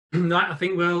Right, I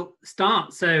think we'll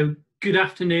start. So good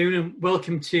afternoon and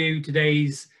welcome to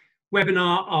today's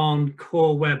webinar on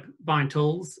Core Web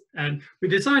Vitals. We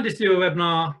decided to do a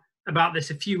webinar about this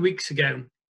a few weeks ago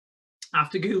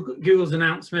after Google's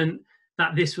announcement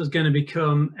that this was going to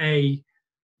become a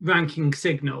ranking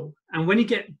signal. And when you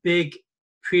get big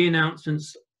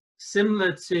pre-announcements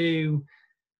similar to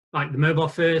like the mobile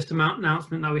first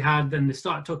announcement that we had, then they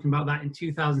started talking about that in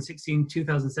 2016,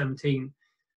 2017.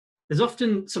 There's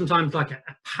often sometimes like a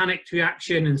panicked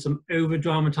reaction and some over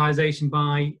dramatization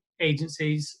by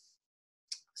agencies.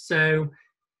 So,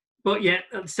 but yet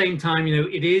at the same time, you know,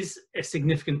 it is a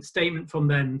significant statement from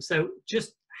them. So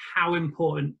just how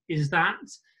important is that?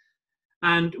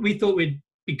 And we thought we'd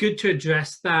be good to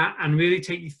address that and really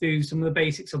take you through some of the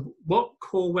basics of what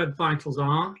Core Web Vitals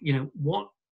are, you know, what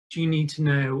do you need to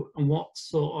know and what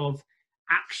sort of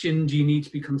action do you need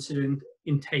to be considering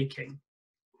in taking.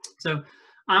 So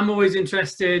I'm always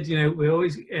interested, you know, we're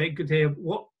always good to hear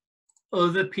what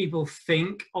other people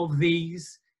think of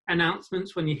these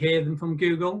announcements when you hear them from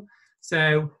Google.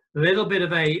 So a little bit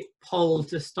of a poll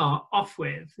to start off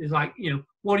with is like, you know,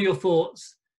 what are your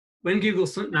thoughts when Google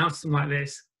announces something like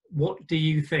this? What do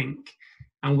you think?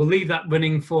 And we'll leave that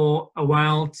running for a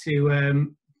while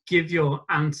to give your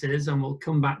answers, and we'll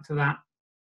come back to that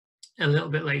a little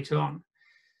bit later on.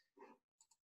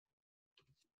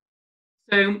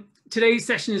 So today's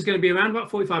session is going to be around about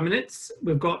 45 minutes.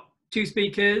 We've got two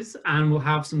speakers and we'll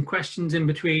have some questions in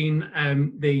between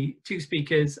the two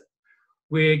speakers.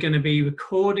 We're going to be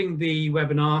recording the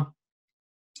webinar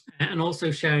and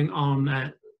also sharing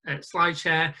on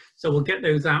SlideShare. So we'll get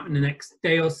those out in the next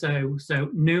day or so. So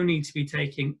no need to be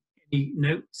taking any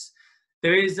notes.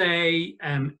 There is a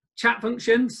chat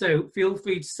function, so feel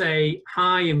free to say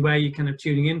hi and where you're kind of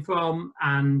tuning in from,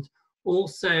 and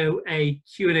also a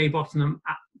Q&A button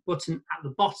at the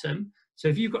bottom. So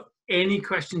if you've got any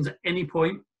questions at any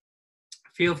point,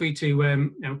 feel free to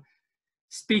you know,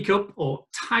 speak up or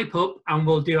type up, and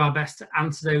we'll do our best to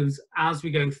answer those as we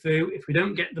go through. If we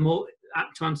don't get them all,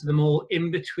 to answer them all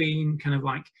in between kind of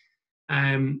like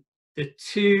the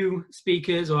two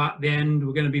speakers or at the end,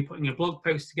 we're going to be putting a blog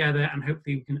post together, and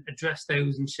hopefully we can address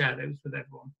those and share those with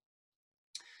everyone.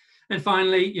 And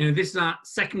finally, you know, this is our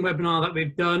second webinar that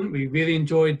we've done. We really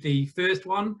enjoyed the first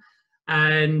one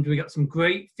and we got some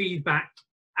great feedback,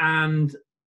 and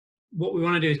what we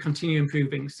want to do is continue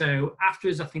improving. So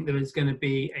afterwards, I think there is going to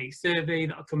be a survey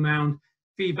that'll come around.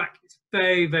 Feedback is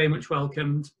very, very much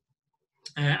welcomed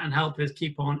and help us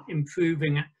keep on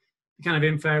improving the kind of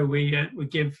info we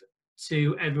give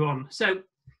to everyone. So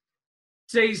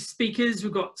today's speakers,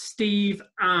 we've got Steve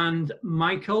and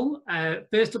Michael.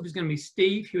 First up is going to be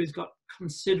Steve, who has got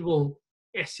considerable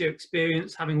SEO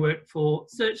experience, having worked for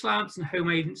Search Labs and Home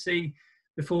Agency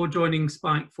before joining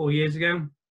Spike 4 years ago.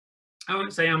 I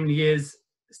won't say how many years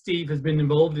Steve has been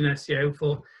involved in SEO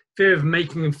for fear of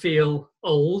making him feel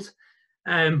old,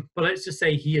 but let's just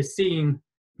say he has seen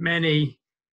many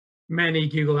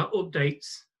Google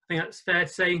updates. I think that's fair to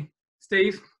say,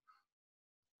 Steve.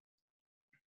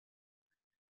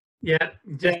 Yeah,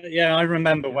 I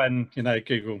remember when, you know,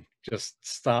 Google just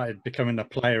started becoming a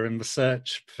player in the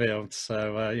search field.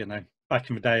 So you know, back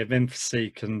in the day of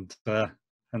InfoSeek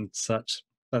and such.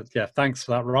 But yeah, thanks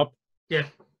for that, Rob. Yeah,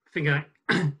 I think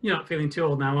you're not feeling too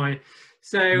old now, are you?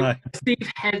 So no.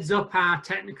 Steve heads up our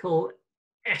technical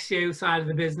SEO side of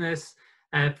the business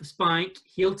for Spike.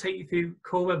 He'll take you through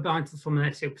Core Web Vitals from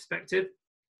an SEO perspective.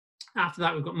 After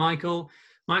that, we've got Michael.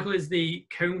 Michael is the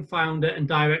co-founder and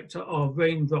director of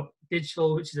Raindrop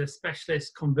Digital, which is a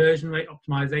specialist conversion rate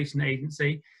optimization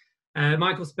agency.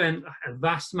 Michael spent a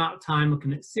vast amount of time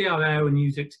looking at CRO and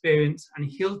user experience, and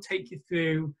he'll take you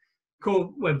through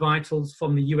Core Web Vitals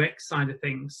from the UX side of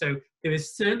things. So there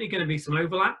is certainly going to be some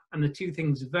overlap, and the two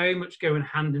things very much go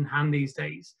hand in hand these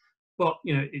days. But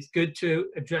you know, it's good to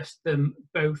address them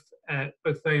both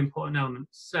very important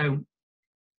elements. So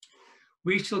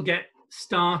we shall get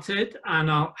started,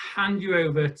 and I'll hand you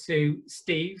over to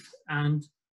Steve, and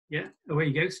yeah, away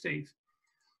you go, Steve.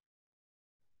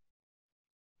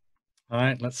 All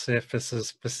right, let's see if this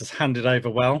is handed over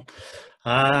well.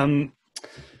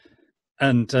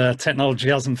 Technology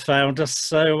hasn't failed us.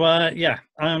 So yeah,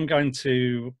 I'm going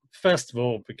to first of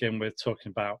all begin with talking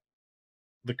about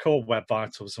the Core Web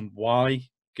Vitals and why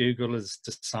Google has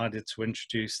decided to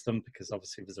introduce them, because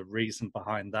obviously there's a reason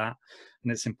behind that,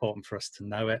 and it's important for us to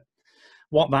know it.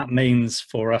 What that means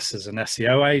for us as an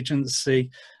SEO agency,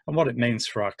 and what it means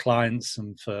for our clients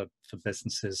and for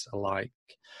businesses alike.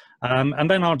 And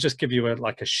then I'll just give you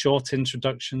a short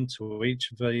introduction to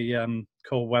each of the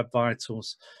Core Web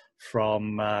Vitals,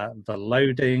 from the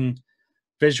loading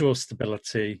visual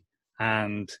stability,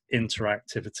 and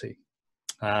interactivity.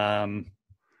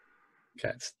 Okay,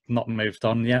 it's not moved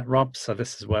on yet, Rob, so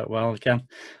this has worked well again.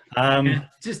 Yeah,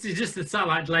 just the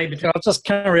satellite delay between. I'll just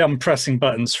carry on pressing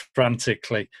buttons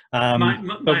frantically.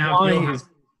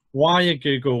 Why are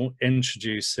Google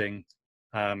introducing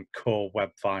Core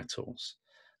Web Vitals?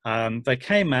 They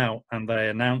came out and they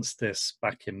announced this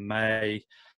back in May,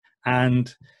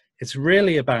 and it's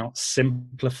really about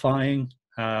simplifying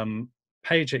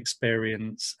page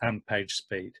experience and page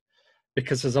speed,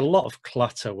 because there's a lot of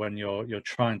clutter when you're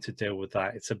trying to deal with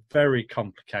that. It's a very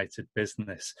complicated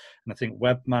business, and I think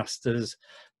webmasters,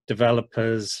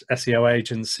 developers, SEO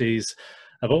agencies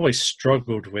have always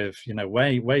struggled with, you know,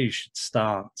 where you should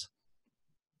start.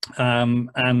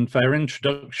 And their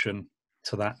introduction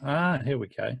to that, here we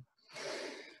go.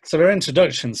 So their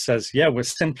introduction says, yeah, we're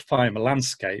simplifying the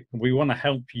landscape. We want to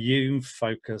help you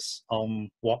focus on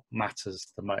what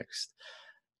matters the most.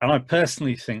 And I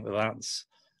personally think that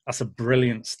that's a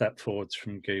brilliant step forwards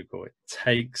from Google. It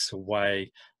takes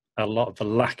away a lot of the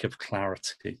lack of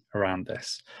clarity around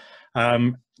this.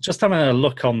 Just having a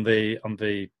look on the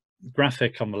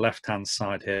graphic on the left-hand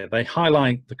side here, they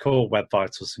highlight the core Web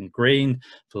Vitals in green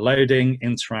for loading,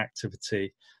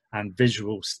 interactivity, and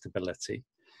visual stability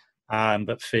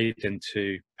that feed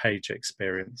into page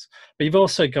experience. But you've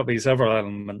also got these other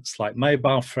elements like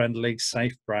mobile-friendly,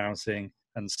 safe browsing,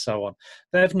 and so on.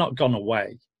 They've not gone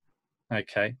away.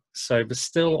 Okay, so there's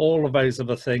still all of those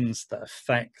other things that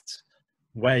affect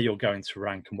where you're going to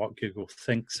rank and what Google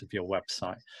thinks of your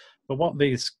website. But what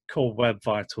these Core Web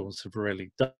Vitals have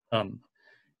really done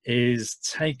is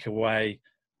take away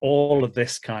all of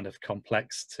this kind of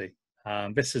complexity.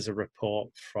 This is a report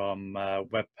from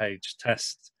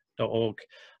webpagetest.org,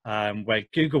 where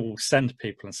Google will send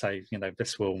people and say, you know,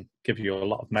 this will give you a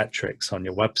lot of metrics on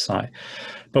your website.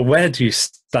 But where do you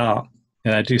start?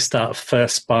 You know, do you start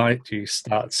first byte? Do you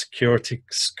start security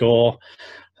score?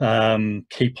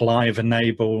 Keep live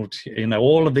enabled? You know,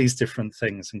 all of these different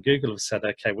things. And Google have said,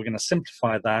 okay, we're going to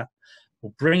simplify that.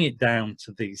 We'll bring it down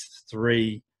to these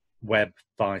 3 web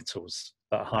vitals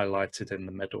that are highlighted in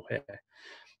the middle here.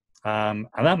 And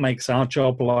that makes our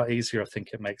job a lot easier. I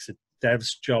think it makes a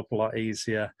dev's job a lot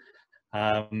easier.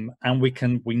 And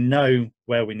we know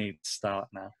where we need to start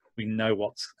now. We know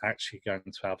what's actually going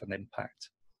to have an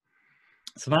impact.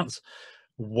 So that's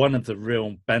one of the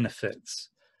real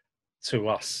benefits to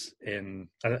us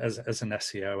as an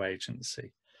SEO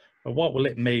agency. But what will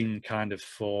it mean kind of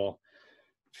for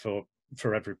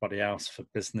everybody else, for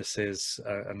businesses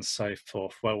and so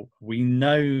forth? Well, we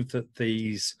know that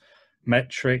these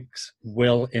metrics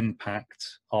will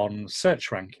impact on search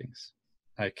rankings.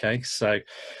 Okay, so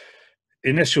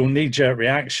initial knee-jerk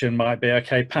reaction might be,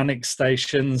 okay, panic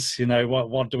stations, you know,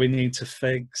 what do we need to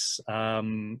fix?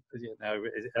 You know,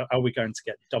 are we going to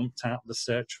get dumped out of the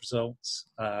search results,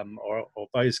 or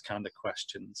those kind of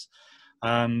questions?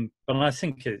 But I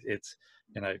think it's,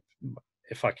 you know,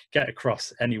 if I could get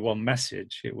across any one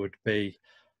message, it would be,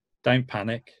 don't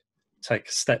panic, take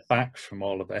a step back from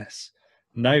all of this,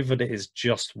 know that it is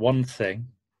just one thing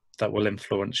that will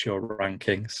influence your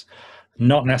rankings.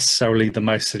 Not necessarily the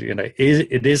most, you know,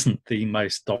 it isn't the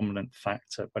most dominant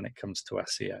factor when it comes to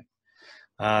SEO.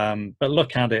 But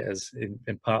look at it as in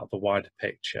part of a wider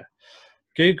picture.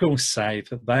 Google say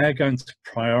that they are going to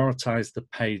prioritize the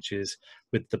pages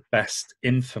with the best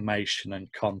information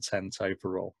and content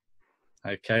overall.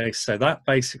 Okay, so that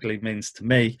basically means to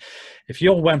me, if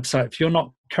your website, if you're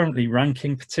not currently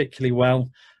ranking particularly well,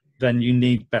 then you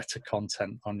need better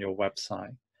content on your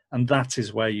website. And that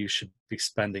is where you should be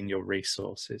spending your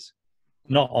resources,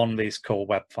 not on these core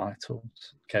web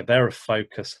vitals. Okay, they're a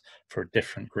focus for a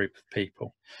different group of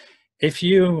people. If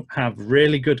you have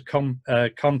really good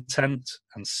content,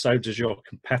 and so does your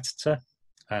competitor,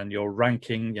 and you're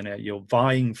ranking, you know, you're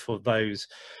vying for those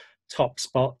top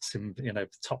spots in, you know,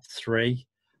 the top 3,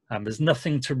 and there's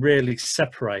nothing to really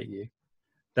separate you,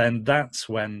 then that's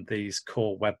when these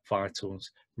core web vitals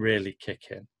really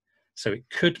kick in. So it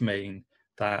could mean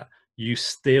that you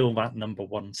steal that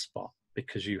 #1 spot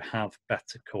because you have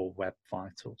better core web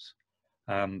vitals.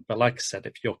 But like I said,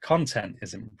 if your content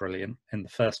isn't brilliant in the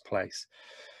first place,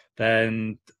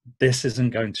 then this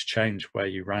isn't going to change where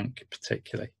you rank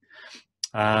particularly.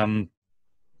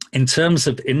 In terms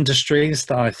of industries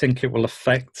that I think it will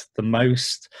affect the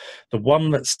most, the one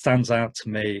that stands out to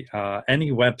me,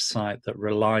 any website that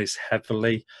relies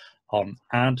heavily on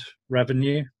ad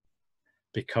revenue,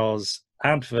 because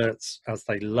adverts, as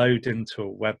they load into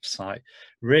a website,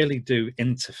 really do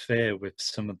interfere with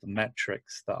some of the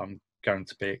metrics that I'm going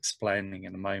to be explaining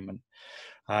in a moment.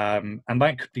 And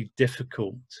that could be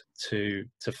difficult to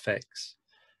fix.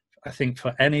 I think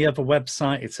for any other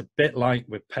website, it's a bit like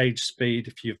with page speed.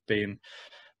 If you've been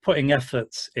putting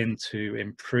efforts into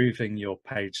improving your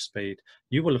page speed,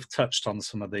 you will have touched on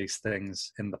some of these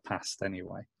things in the past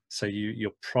anyway. So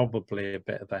you're probably a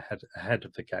bit of ahead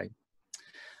of the game.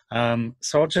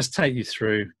 So I'll just take you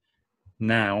through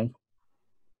now.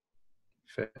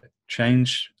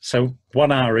 Change. So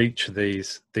what are each of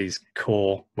these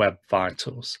core web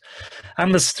vitals?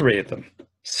 And there's 3 of them.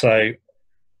 So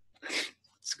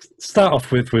start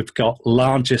off with, we've got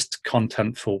largest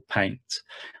contentful paint.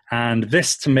 And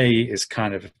this to me is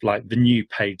kind of like the new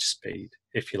page speed,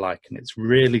 if you like, and it's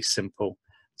really simple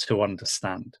to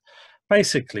understand.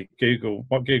 Basically,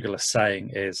 what Google is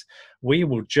saying is, we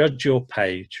will judge your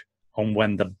page on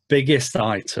when the biggest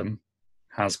item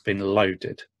has been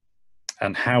loaded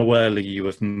and how early you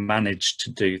have managed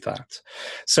to do that.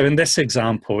 So in this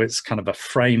example, it's kind of a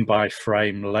frame by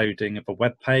frame loading of a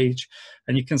web page.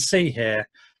 And you can see here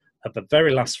at the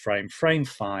very last frame, frame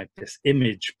 5, this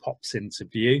image pops into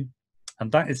view.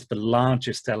 And that is the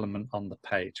largest element on the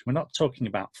page. We're not talking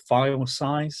about file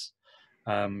size.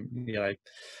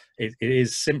 It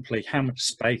is simply how much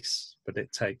space that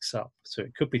it takes up. So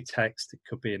it could be text, it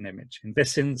could be an image. In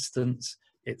this instance,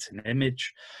 it's an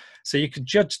image. So you could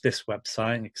judge this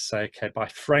website and you could say, okay, by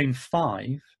frame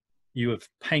 5, you have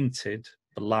painted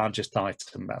the largest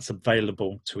item that's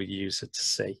available to a user to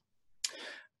see.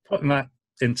 Putting that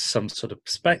into some sort of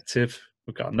perspective,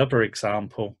 we've got another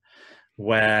example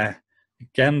where,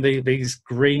 again, these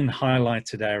green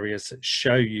highlighted areas that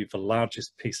show you the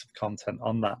largest piece of content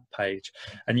on that page.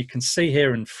 And you can see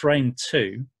here in frame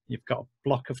 2, you've got a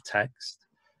block of text.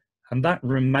 And that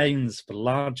remains the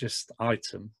largest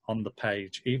item on the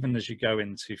page, even as you go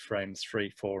into frames 3,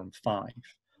 4, and 5,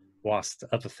 whilst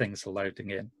other things are loading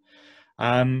in.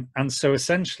 And so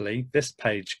essentially, this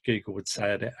page, Google would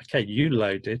say, okay, you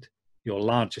loaded your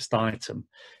largest item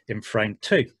in frame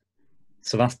 2.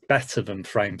 So that's better than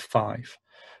frame 5.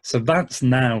 So that's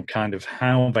now kind of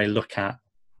how they look at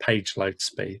page load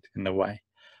speed in a way.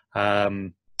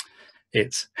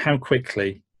 It's how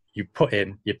quickly you put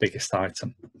in your biggest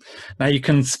item. Now you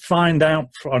can find out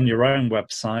on your own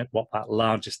website what that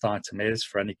largest item is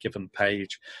for any given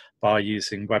page by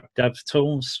using Web Dev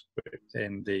Tools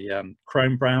in the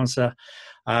Chrome browser.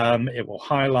 It will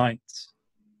highlight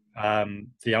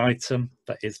the item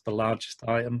that is the largest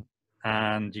item,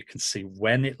 and you can see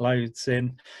when it loads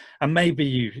in. And maybe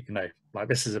you know, like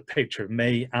this is a picture of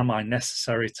me. Am I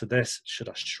necessary to this? Should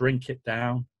I shrink it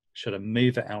down? Should I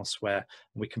move it elsewhere?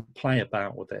 We can play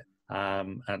about with it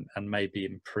and maybe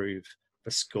improve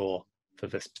the score for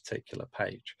this particular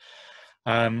page.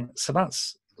 So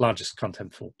that's largest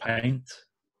contentful paint.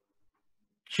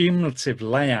 Cumulative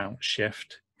layout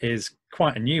shift is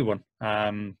quite a new one.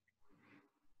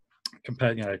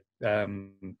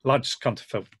 Largest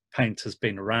contentful paint has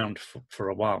been around for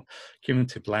a while.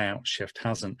 Cumulative layout shift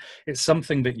hasn't. It's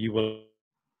something that you will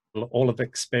all have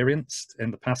experienced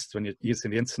in the past when you're using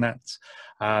the internet,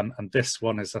 and this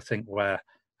one is, I think, where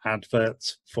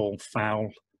adverts fall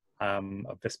foul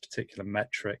of this particular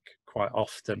metric quite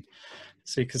often.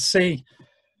 So you can see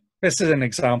this is an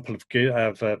example of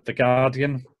The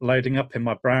Guardian loading up in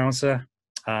my browser.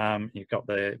 You've got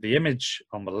the image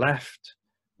on the left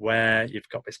where you've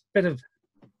got this bit of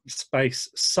space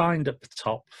signed at the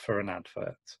top for an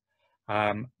advert,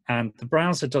 and the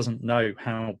browser doesn't know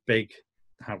how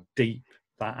deep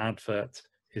that advert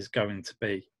is going to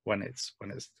be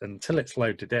until it's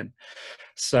loaded in.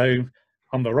 So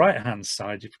on the right hand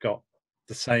side, you've got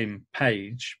the same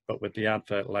page but with the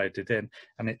advert loaded in,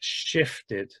 and it's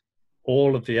shifted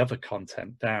all of the other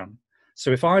content down.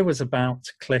 So if I was about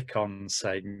to click on,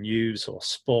 say, news or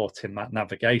sport in that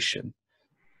navigation,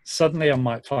 suddenly I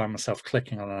might find myself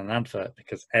clicking on an advert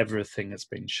because everything has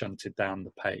been shunted down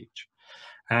the page.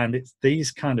 And it's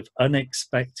these kind of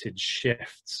unexpected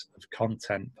shifts of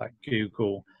content that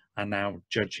Google are now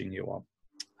judging you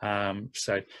on.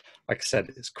 So, like I said,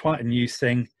 it's quite a new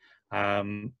thing.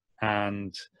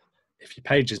 And if your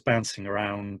page is bouncing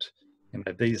around, you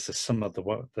know, these are some of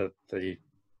the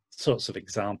sorts of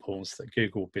examples that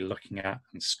Google will be looking at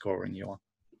and scoring you on.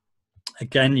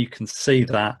 Again, you can see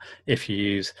that if you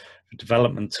use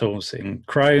development tools in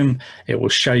Chrome, it will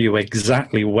show you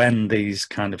exactly when these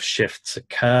kind of shifts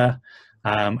occur,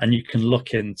 and you can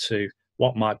look into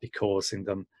what might be causing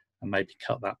them and maybe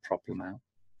cut that problem out.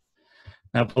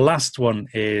 Now, the last one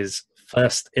is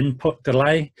first input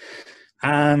delay,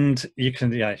 and you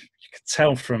can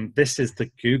tell from this is the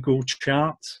Google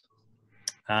chart.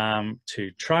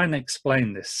 To try and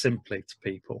explain this simply to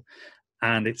people,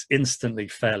 and it's instantly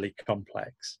fairly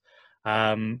complex.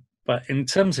 But But in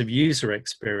terms of user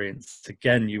experience,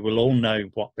 again, you will all know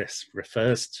what this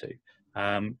refers to.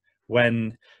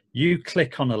 When you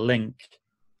click on a link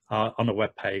on a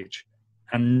web page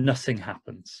and nothing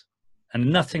happens,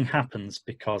 and nothing happens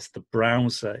because the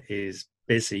browser is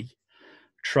busy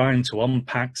trying to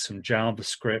unpack some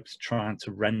JavaScript, trying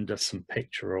to render some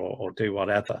picture or do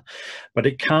whatever, but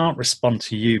it can't respond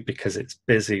to you because it's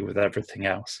busy with everything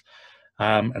else.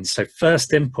 And so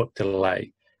first input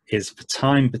delay is the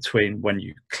time between when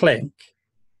you click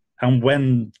and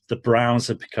when the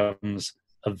browser becomes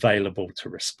available to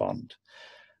respond.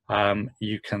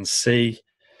 You can see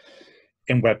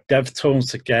in Web Dev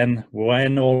Tools, again,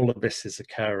 when all of this is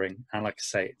occurring, and like I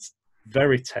say, it's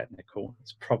very technical.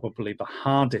 It's probably the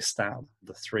hardest out of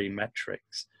the three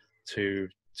metrics to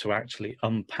actually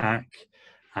unpack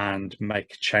and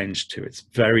make a change to. It's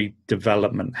very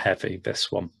development heavy, this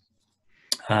one.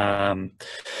 Yeah,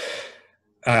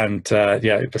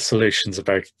 the solutions are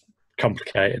very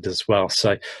complicated as well.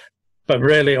 So, but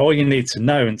really all you need to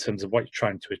know in terms of what you're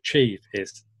trying to achieve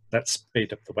is, let's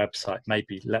speed up the website.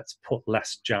 Maybe let's put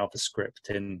less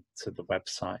JavaScript into the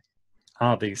website.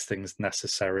 Are these things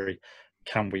necessary?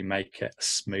 Can we make it a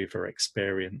smoother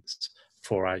experience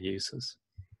for our users?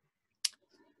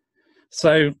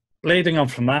 So leading on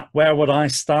from that, where would I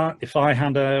start if I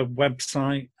had a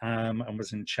website and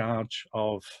was in charge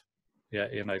of,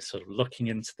 sort of looking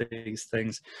into these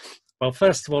things? Well,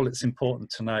 first of all, it's important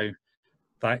to know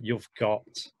that you've got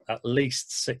at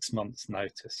least 6 months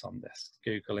notice on this.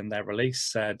 Google in their release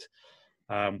said,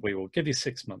 we will give you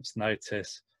 6 months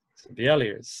notice. So the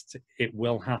earliest it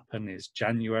will happen is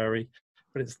January,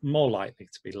 but it's more likely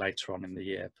to be later on in the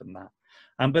year than that.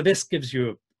 But this gives you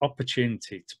an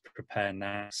opportunity to prepare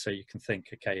now, so you can think,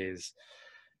 okay,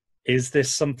 is this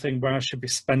something where I should be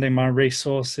spending my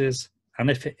resources?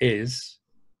 And if it is,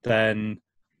 then,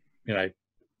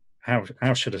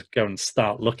 how should I go and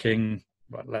start looking?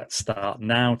 Well, let's start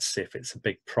now to see if it's a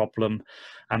big problem.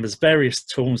 And there's various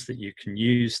tools that you can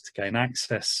use to gain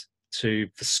access to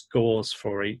the scores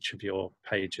for each of your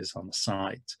pages on the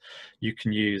site. You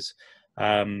can use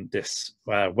this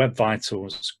Web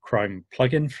Vitals Chrome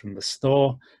plugin from the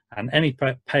store, and any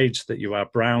page that you are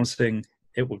browsing,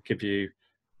 it will give you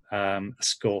a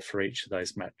score for each of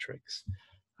those metrics.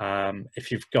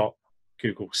 If you've got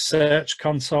Google Search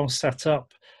Console set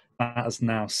up, that has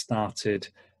now started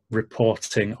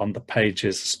reporting on the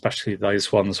pages, especially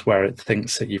those ones where it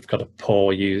thinks that you've got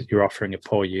you're offering a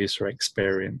poor user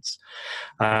experience.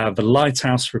 The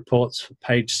Lighthouse reports for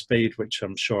page speed, which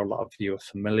I'm sure a lot of you are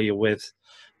familiar with,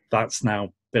 that's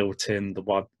now built in the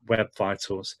Web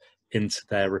Vitals into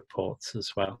their reports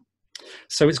as well.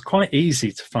 So it's quite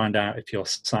easy to find out if your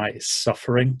site is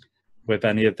suffering with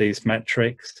any of these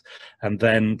metrics, and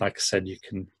then, like I said, you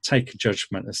can take a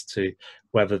judgment as to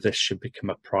whether this should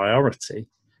become a priority,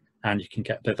 and you can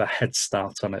get a bit of a head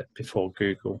start on it before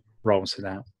Google rolls it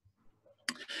out.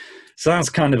 So that's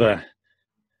kind of a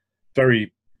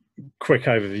very quick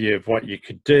overview of what you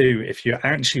could do. If you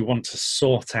actually want to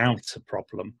sort out a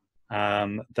problem,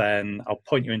 then I'll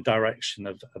point you in direction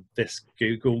of this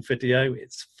Google video.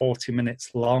 It's 40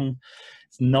 minutes long.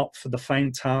 It's not for the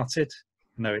faint-hearted.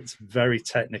 No, it's very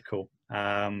technical.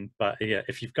 But yeah,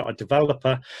 if you've got a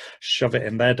developer, shove it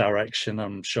in their direction.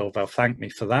 I'm sure they'll thank me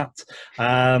for that.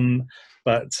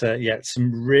 Yeah,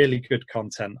 some really good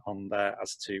content on there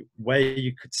as to where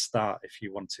you could start if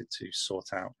you wanted to sort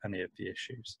out any of the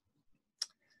issues.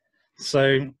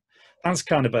 So that's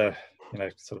kind of a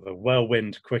sort of a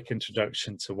whirlwind quick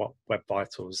introduction to what Web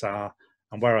Vitals are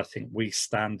and where I think we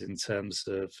stand in terms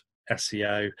of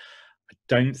SEO. I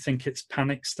don't think it's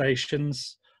panic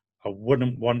stations. I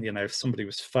wouldn't want, if somebody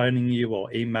was phoning you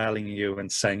or emailing you and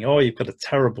saying, oh, you've got a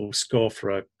terrible score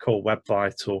for a core Web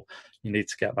Vital, you need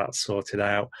to get that sorted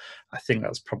out. I think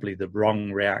that's probably the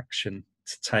wrong reaction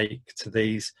to take to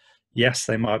these. Yes,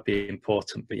 they might be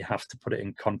important, but you have to put it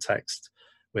in context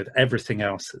with everything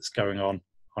else that's going on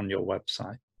your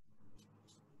website.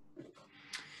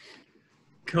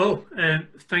 Cool.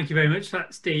 Thank you very much for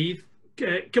that, Steve.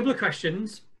 A couple of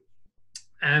questions.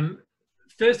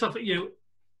 First off,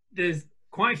 there's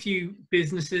quite a few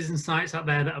businesses and sites out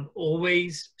there that have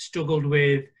always struggled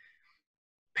with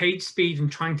page speed and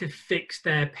trying to fix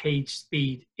their page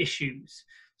speed issues.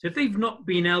 So if they've not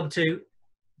been able to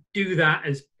do that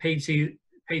as page speed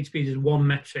is one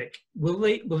metric, will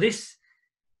this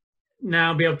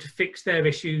now be able to fix their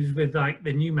issues with like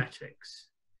the new metrics?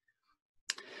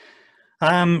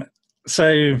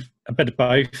 So a bit of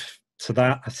both to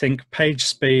that. I think page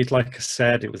speed, like I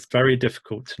said, it was very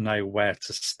difficult to know where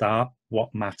to start, what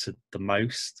mattered the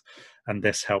most, and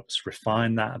this helps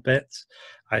refine that a bit.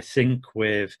 I think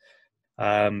with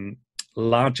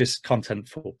Largest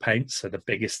contentful paint, so the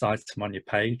biggest item on your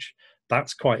page,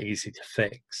 that's quite easy to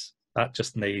fix. That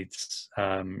just needs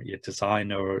your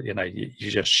designer, or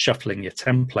you're just shuffling your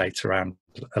template around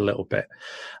a little bit,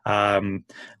 and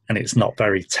it's not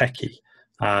very techy.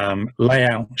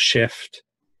 Layout shift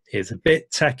is a bit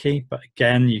techy, but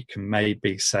again, you can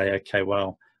maybe say, okay,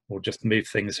 well, we'll just move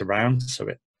things around so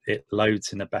it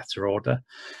loads in a better order.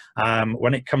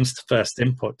 When it comes to first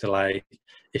input delay,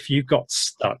 if you got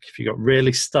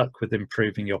really stuck with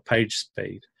improving your page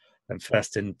speed, then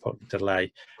first input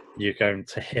delay, you're going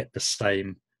to hit the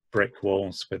same brick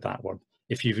walls with that one.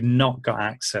 If you've not got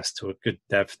access to a good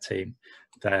dev team,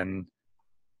 then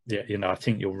I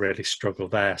think you'll really struggle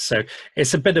there. So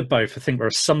it's a bit of both. I think there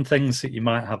are some things that you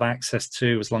might have access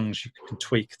to as long as you can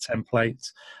tweak a template,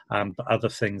 but other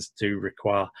things do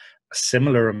require a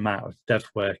similar amount of dev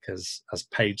work as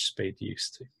page speed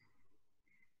used to.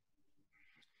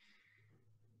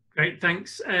 Great,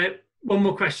 thanks. One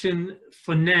more question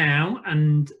for now,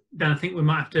 and then I think we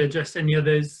might have to address any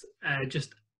others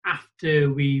just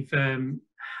after we've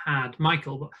had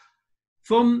Michael. But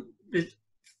from the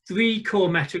 3 core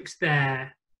metrics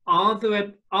there, are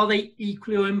they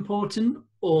equally important,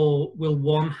 or will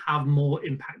one have more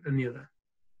impact than the other?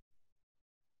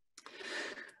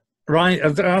 Right,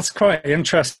 that's quite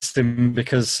interesting,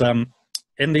 because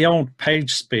in the old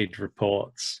page speed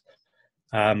reports,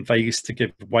 they used to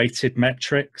give weighted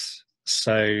metrics.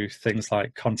 So things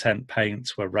like content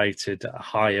paint were rated at a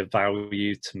higher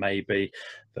value to maybe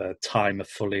the time of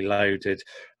fully loaded,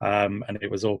 and it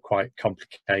was all quite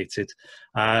complicated.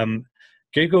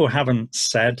 Google haven't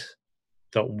said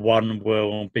that one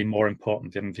will be more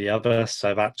important than the other,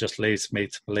 so that just leads me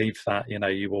to believe that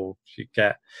you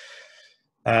get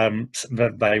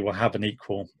that they will have an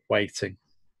equal weighting,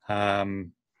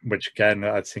 which again,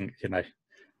 I think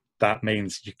that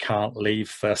means you can't leave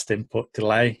first input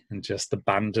delay and just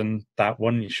abandon that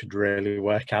one. You should really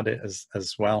work at it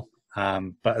as well.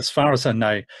 But as far as I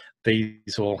know,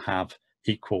 these all have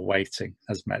equal weighting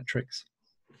as metrics.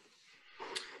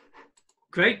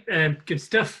 Great, good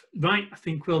stuff. Right, I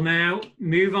think we'll now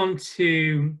move on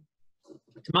to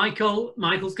Michael.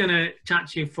 Michael's going to chat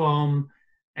to you from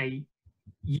a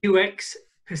UX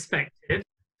perspective.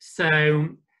 So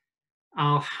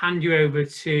I'll hand you over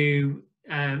to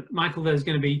Michael. There's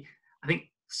going to be, I think,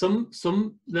 some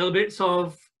little bits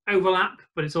of overlap,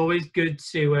 but it's always good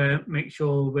to make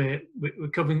sure we're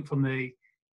covering from the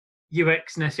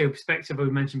UX and SEO perspective we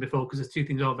mentioned before, because the 2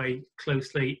 things are very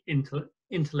closely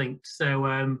interlinked. So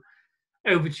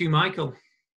over to you, Michael.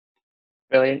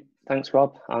 Brilliant. Thanks,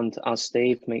 Rob. And as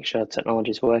Steve, make sure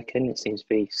technology's working. It seems to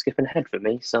be skipping ahead for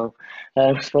me, so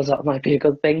I suppose that might be a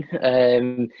good thing.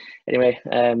 Anyway,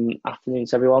 afternoon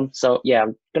to everyone. So yeah,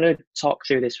 I'm going to talk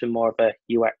through this from more of a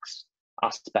UX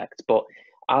aspect, but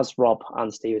as Rob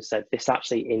and Steve have said, this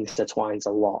actually intertwines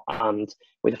a lot. And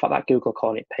with the fact that Google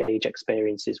calling it page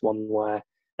experience is one where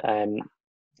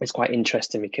it's quite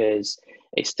interesting, because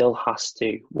it still has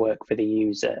to work for the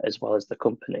user as well as the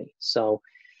company. So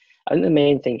I think the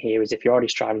main thing here is, if you're already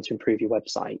striving to improve your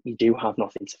website, you do have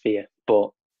nothing to fear, but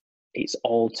it's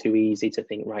all too easy to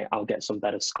think, right, I'll get some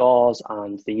better scores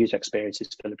and the user experience is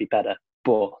going to be better.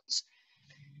 But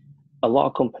a lot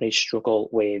of companies struggle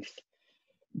with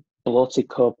bloated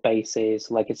code bases,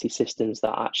 legacy systems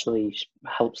that actually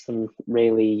helps them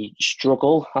really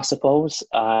struggle, I suppose,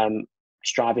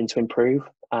 striving to improve.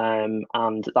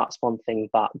 And that's one thing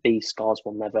that these scores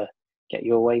will never get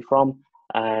you away from.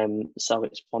 So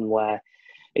it's one where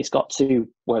it's got to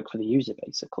work for the user,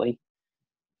 basically.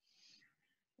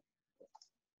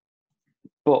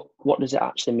 But what does it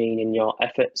actually mean in your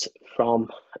efforts from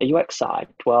a UX side?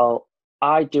 Well,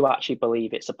 I do actually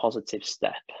believe it's a positive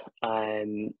step.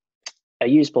 A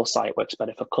usable site works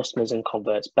better for customers and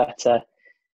converts better.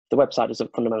 If the website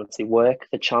doesn't fundamentally work,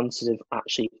 the chances of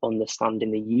actually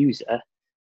understanding the user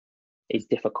is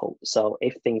difficult. So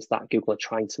if things that Google are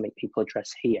trying to make people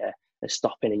address here are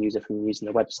stopping a user from using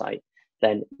the website,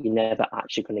 then you're never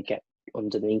actually going to get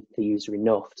underneath the user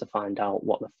enough to find out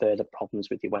what the further problems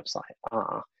with your website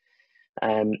are.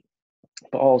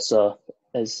 But also,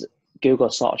 as Google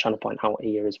is sort of trying to point out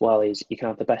here as well, is you can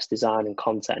have the best design and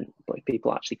content, but if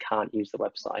people actually can't use the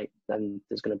website, then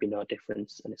there's going to be no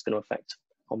difference, and it's going to affect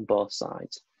on both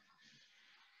sides.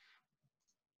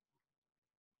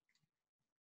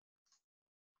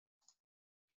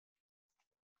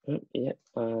 Yeah,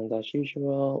 and as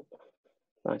usual,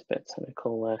 nice bit of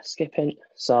technical skipping.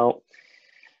 So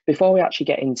before we actually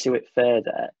get into it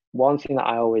further, one thing that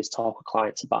I always talk with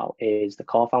clients about is the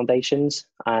core foundations.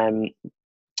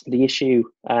 The issue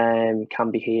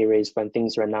can be here is when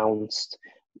things are announced,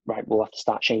 right, we'll have to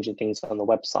start changing things on the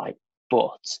website.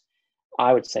 But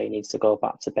I would say it needs to go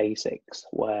back to basics,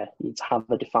 where you have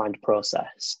a defined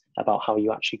process about how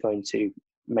you're actually going to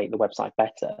make the website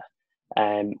better.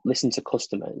 Listen to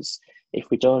customers. If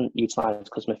we don't utilize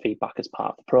customer feedback as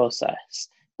part of the process,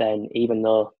 then even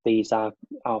though these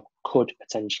could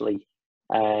potentially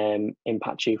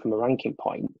impact you from a ranking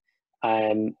point,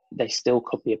 they still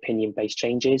could be opinion-based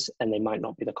changes, and they might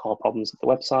not be the core problems of the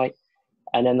website.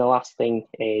 And then the last thing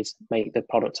is make the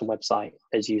product and website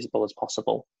as usable as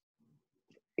possible.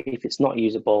 If it's not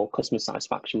usable, customer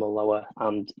satisfaction will lower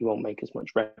and you won't make as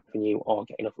much revenue or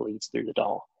get enough leads through the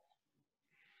door.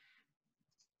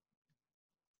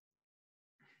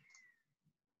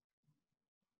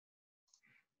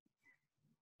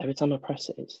 Every time I press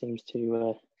it, it seems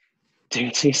to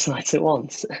do 2 slides at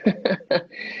once.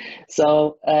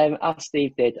 So as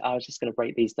Steve did, I was just going to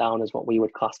break these down as what we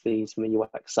would class these from the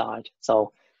UX side.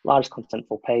 So largest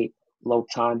contentful page, load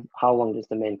time, how long does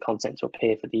the main content to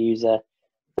appear for the user,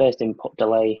 first input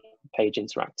delay, page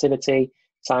interactivity,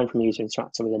 time from user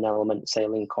interacting with an element, say a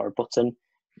link or a button.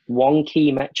 One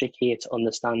key metric here to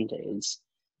understand is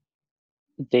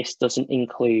this doesn't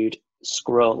include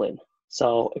scrolling.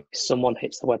 So if someone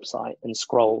hits the website and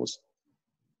scrolls,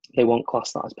 they won't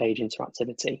class that as page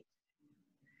interactivity.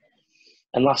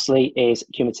 And lastly is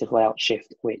cumulative layout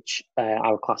shift, which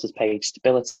our class as page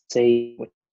stability,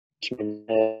 which means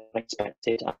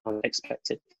expected and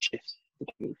unexpected shifts to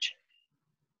the page.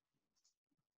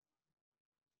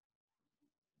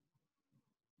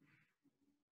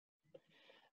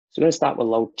 So we're going to start with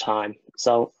load time.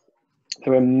 So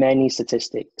there are many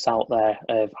statistics out there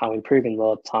of how improving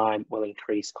load time will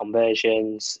increase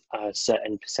conversions. A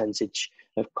certain percentage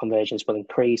of conversions will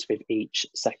increase with each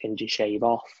second you shave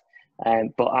off.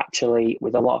 But actually,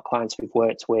 with a lot of clients we've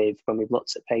worked with, when we've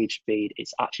looked at page speed,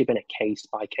 it's actually been a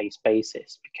case-by-case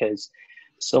basis, because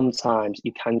sometimes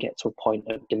you can get to a point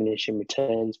of diminishing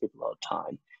returns with load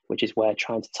time, which is where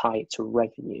trying to tie it to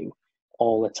revenue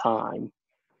all the time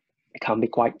can be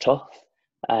quite tough.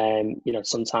 You know,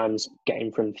 sometimes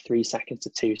getting from 3 seconds to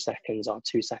 2 seconds or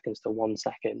 2 seconds to 1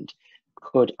 second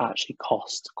could actually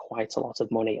cost quite a lot of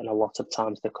money and a lot of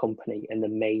time to the company. And there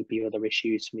may be other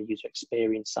issues from the user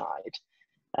experience side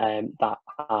that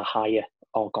are higher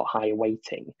or got higher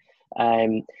weighting.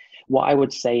 What I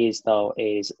would say is, though,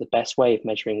 is the best way of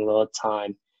measuring load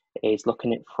time is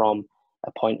looking at it from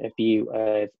a point of view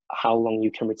of how long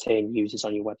you can retain users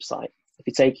on your website. If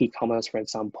you take e-commerce, for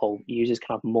example, users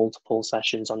can have multiple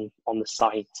sessions on the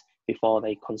site before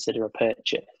they consider a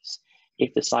purchase.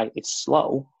 If the site is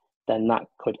slow, then that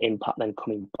could impact them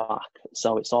coming back.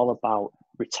 So it's all about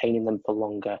retaining them for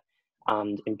longer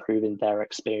and improving their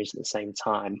experience at the same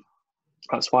time.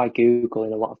 That's why Google,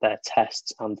 in a lot of their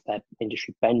tests and their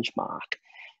industry benchmark,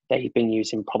 they've been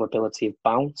using probability of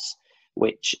bounce,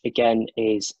 which again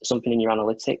is something in your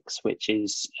analytics, which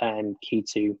is key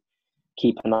to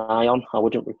keep an eye on. I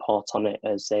wouldn't report on it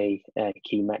as a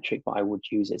key metric, but I would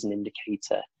use it as an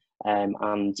indicator.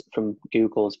 And from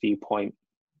Google's viewpoint,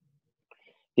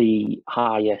 the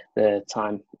higher the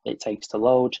time it takes to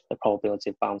load, the probability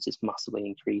of bounce is massively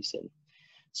increasing.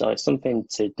 So it's something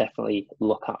to definitely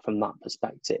look at from that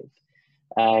perspective.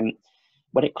 When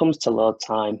it comes to load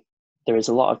time, there is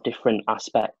a lot of different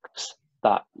aspects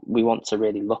that we want to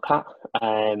really look at,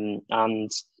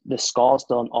 and the scores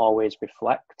don't always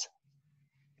reflect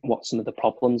what some of the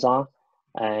problems are.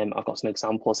 I've got some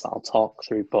examples that I'll talk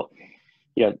through, but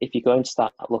you know, if you're going to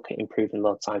start looking at improving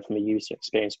load time from a user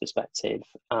experience perspective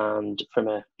and from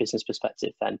a business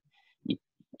perspective, then you've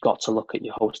got to look at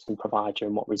your hosting provider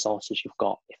and what resources you've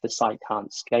got. If the site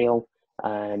can't scale,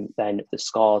 then the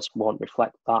scores won't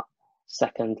reflect that.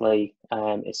 Secondly,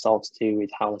 it's all to do with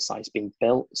how the site's been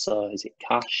built. So is it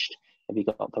cached? Have you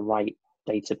got the right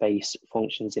database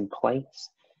functions in place?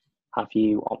 Have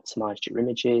you optimized your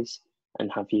images? And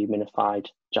have you minified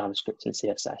JavaScript and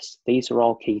CSS? These are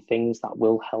all key things that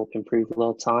will help improve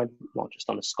load time, not just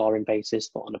on a scoring basis,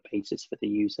 but on a basis for the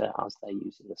user as they're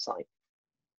using the site.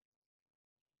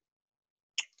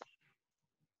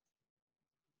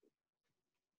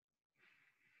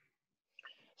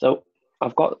 So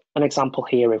I've got an example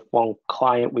here of one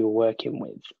client we were working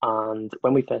with, and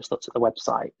when we first looked at the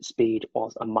website, speed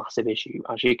was a massive issue.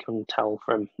 As you can tell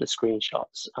from the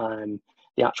screenshots,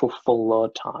 the actual full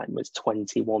load time was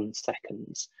 21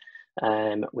 seconds,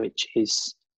 which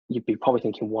is, you'd be probably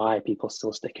thinking, why are people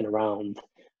still sticking around?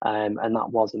 And that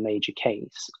was a major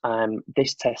case.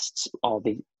 This test, or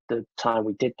the time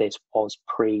we did this, was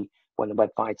pre when the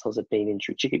Web Vitals had been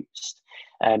introduced.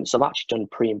 So I've actually done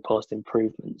pre and post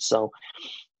improvements. So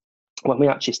when we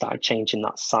actually started changing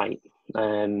that site,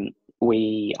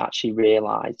 we actually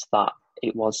realized that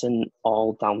it wasn't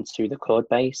all down to the code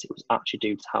base, it was actually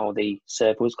due to how the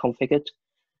server was configured.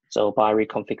 So by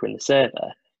reconfiguring the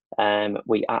server,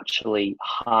 we actually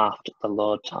halved the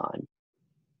load time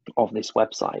of this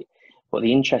website. But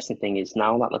the interesting thing is,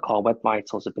 now that the core web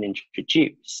vitals have been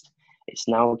introduced, it's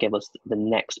now give us the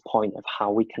next point of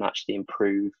how we can actually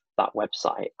improve that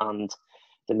website. And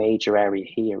the major area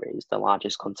here is the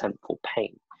largest contentful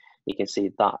paint. You can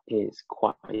see that is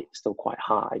still quite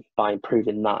high. By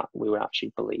improving that, we would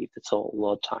actually believe the total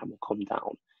load time will come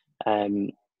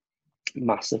down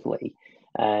massively.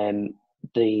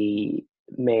 The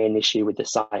main issue with the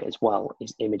site as well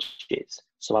is images.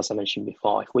 So as I mentioned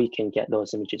before, if we can get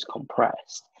those images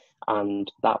compressed,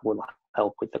 and that will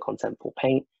help with the contentful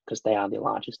paint, because they are the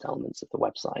largest elements of the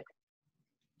website.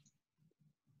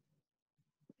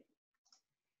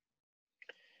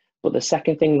 But the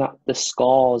second thing that the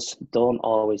scores don't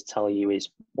always tell you is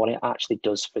what it actually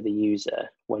does for the user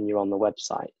when you're on the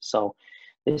website. So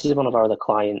this is one of our other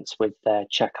clients with their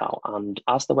checkout, and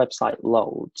as the website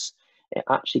loads, it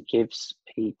actually gives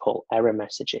people error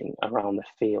messaging around the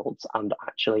fields and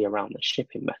actually around the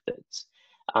shipping methods.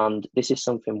 And this is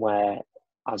something where,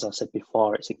 as I said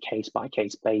before, it's a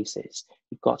case-by-case basis.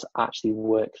 You've got to actually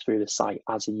work through the site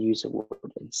as a user would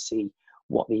and see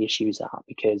what the issues are,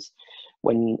 because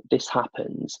when this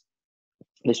happens,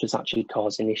 this was actually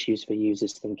causing issues for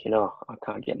users thinking, oh, I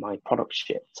can't get my product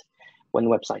shipped. When the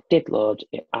website did load,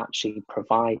 it actually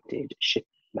provided shipping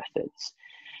methods.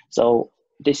 So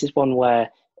this is one where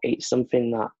it's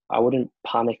something that I wouldn't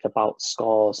panic about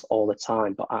scores all the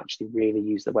time, but actually really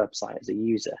use the website as a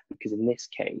user, because in this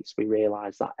case, we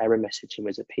realized that error messaging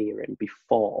was appearing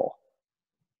before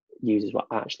users were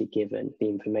actually given the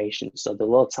information. So the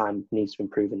load time needs to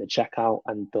improve in the checkout,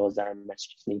 and those error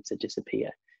messages need to disappear.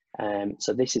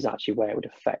 So this is actually where it would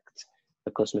affect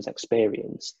the customer's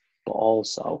experience, but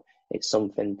also it's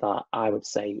something that I would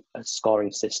say a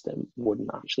scoring system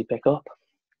wouldn't actually pick up.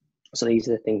 So these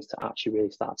are the things to actually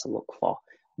really start to look for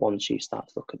once you start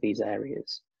to look at these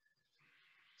areas.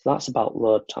 So that's about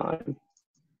load time.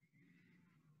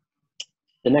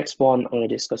 The next one I'm going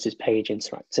to discuss is page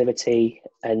interactivity.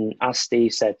 And as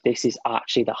Steve said, this is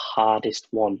actually the hardest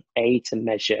one, A, to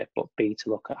measure, but B, to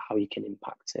look at how you can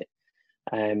impact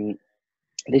it.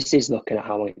 This is looking at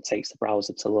how long it takes the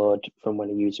browser to load from when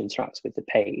a user interacts with the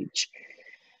page.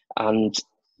 And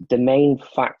the main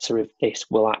factor of this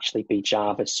will actually be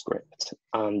JavaScript.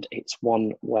 And it's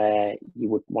one where you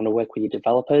would want to work with your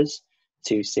developers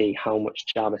to see how much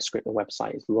JavaScript the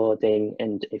website is loading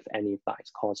and if any of that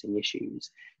is causing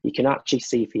issues. You can actually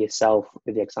see for yourself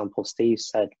with the example Steve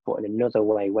said, but in another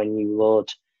way, when you load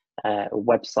a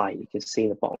website, you can see in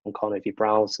the bottom corner of your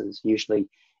browsers, usually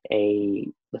a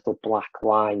little black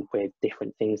line with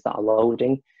different things that are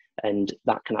loading, and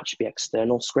that can actually be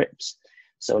external scripts.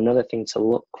 So another thing to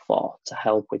look for to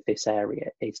help with this area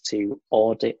is to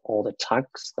audit all the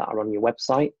tags that are on your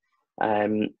website.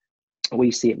 We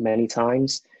see it many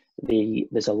times.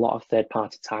 There's a lot of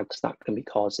third-party tags that can be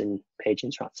causing page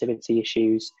interactivity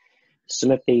issues.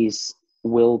 Some of these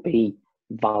will be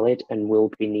valid and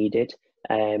will be needed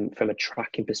from a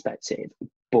tracking perspective,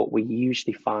 but we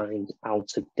usually find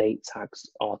out-of-date tags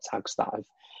or tags that are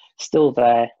still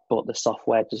there, but the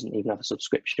software doesn't even have a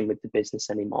subscription with the business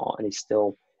anymore and is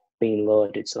still being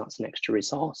loaded, so that's an extra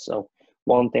resource. So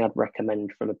one thing I'd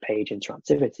recommend from a page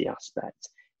interactivity aspect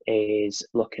is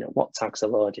looking at what tags are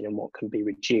loading and what can be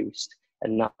reduced,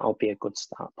 and that'll be a good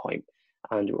start point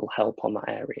and it will help on that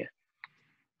area.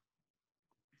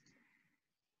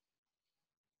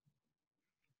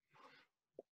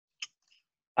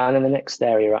 And then the next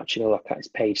area we're actually going to look at is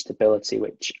page stability,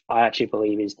 which I actually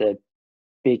believe is the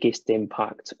biggest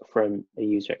impact from a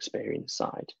user experience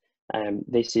side.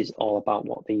 This is all about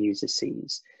what the user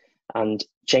sees, and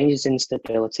changes in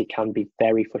stability can be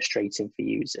very frustrating for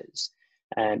users.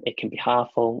 It can be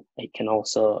harmful. It can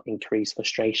also increase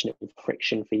frustration and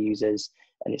friction for users.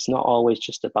 And it's not always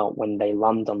just about when they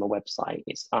land on the website,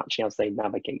 it's actually as they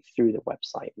navigate through the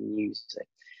website and use it.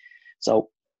 So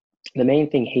the main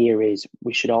thing here is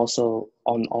we should also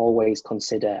always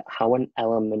consider how an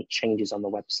element changes on the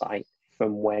website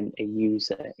from when a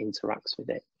user interacts with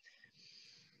it.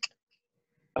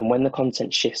 And when the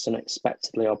content shifts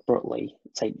unexpectedly or abruptly,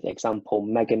 take the example,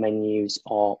 mega menus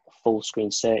or full screen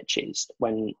searches.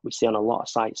 When we see on a lot of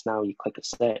sites now, you click a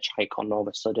search icon, all of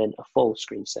a sudden a full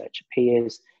screen search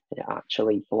appears and it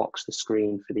actually blocks the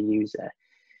screen for the user.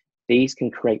 These can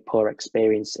create poor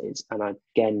experiences, and I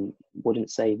again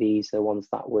wouldn't say these are ones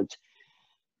that would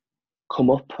come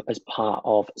up as part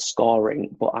of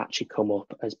scoring, but actually come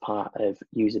up as part of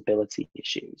usability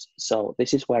issues. So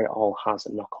this is where it all has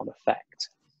a knock-on effect.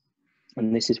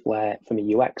 And this is where, from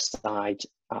a UX side,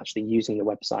 actually using the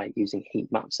website, using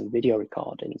heat maps and video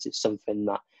recordings is something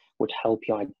that would help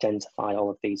you identify all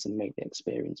of these and make the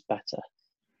experience better.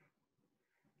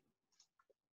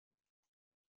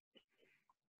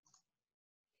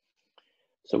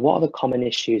 So what are the common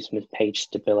issues from the page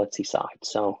stability side?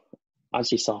 So as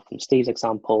you saw from Steve's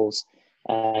examples,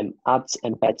 ads,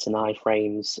 embeds and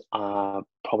iframes are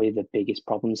probably the biggest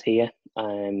problems here.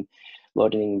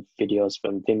 Loading videos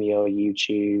from Vimeo,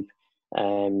 YouTube,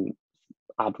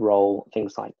 ad roll,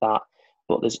 things like that.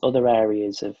 But there's other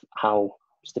areas of how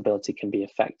stability can be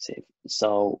effective.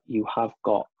 So you have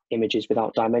got images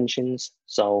without dimensions.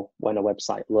 So when a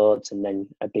website loads and then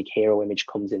a big hero image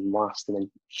comes in last and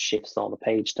then shifts all the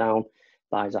page down,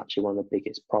 that is actually one of the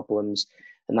biggest problems.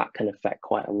 And that can affect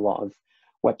quite a lot of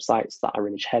websites that are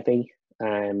image heavy.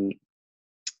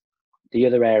 The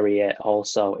other area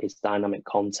also is dynamic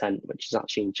content, which is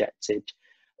actually injected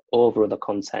over other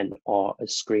content or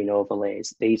as screen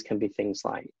overlays. These can be things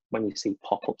like when you see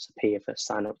pop-ups appear for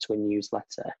sign up to a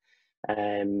newsletter,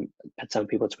 telling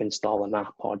people to install an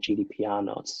app, or GDPR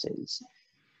notices.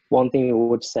 One thing we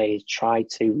would say is try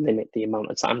to limit the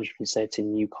amount of times you can say to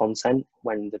new content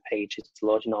when the page is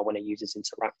loading or when a user's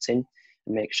interacting,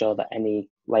 and make sure that any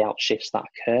layout shifts that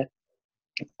occur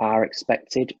are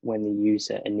expected when the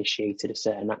user initiated a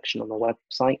certain action on the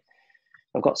website.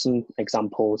 I've got some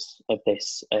examples of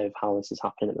this, of how this is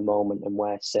happening at the moment and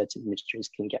where certain industries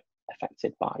can get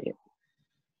affected by it.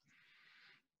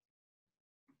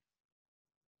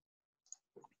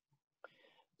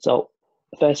 So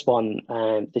the first one,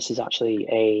 this is actually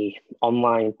a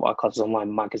online, what I call an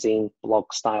online magazine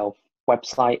blog style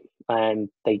website.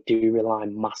 They do rely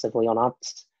massively on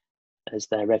ads as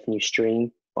their revenue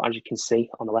stream. But as you can see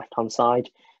on the left-hand side,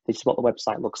 this is what the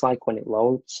website looks like when it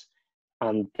loads.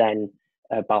 And then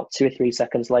about 2 or 3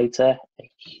 seconds later,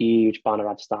 a huge banner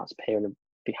ad starts appearing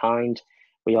behind.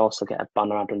 We also get a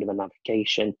banner ad under the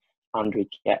navigation, and we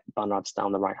get banner ads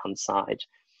down the right-hand side.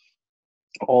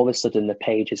 All of a sudden, the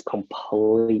page is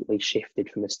completely shifted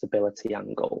from a stability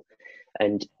angle.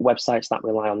 And websites that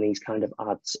rely on these kind of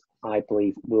ads, I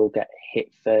believe, will get hit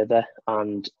further,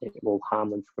 and it will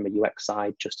harm them from a UX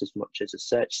side just as much as a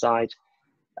search side.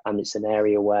 And it's an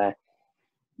area where,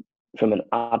 from an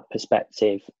ad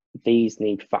perspective, these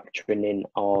need factoring in,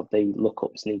 or the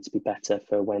lookups need to be better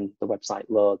for when the website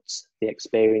loads. The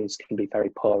experience can be very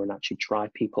poor and actually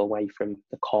drive people away from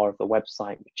the core of the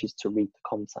website, which is to read the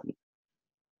content.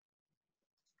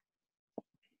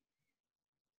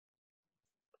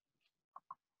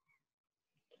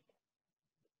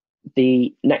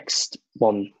 The next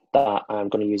one that I'm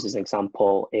going to use as an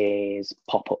example is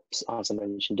pop-ups, as I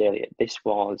mentioned earlier. This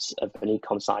was of an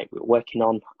e-com site we were working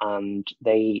on, and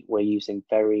they were using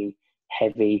very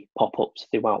heavy pop-ups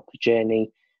throughout the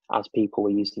journey as people were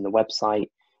using the website.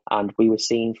 And we were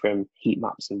seeing from heat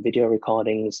maps and video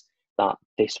recordings that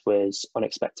this was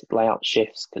unexpected layout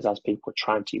shifts, because as people were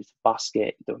trying to use the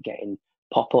basket, they were getting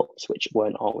pop-ups which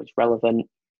weren't always relevant.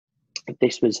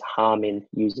 This was harming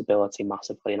usability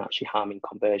massively and actually harming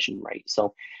conversion rate.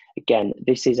 So again,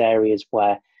 this is areas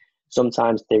where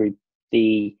sometimes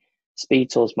the speed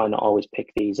tools might not always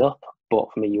pick these up,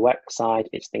 but from a UX side,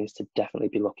 it's things to definitely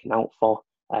be looking out for,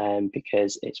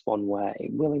 because it's one where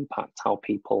it will impact how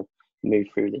people move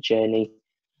through the journey.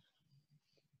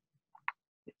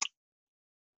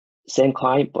 Same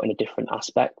client, but in a different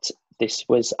aspect. This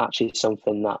was actually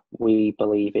something that we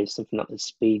believe is something that the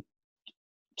speed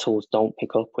tools don't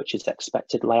pick up, which is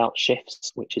expected layout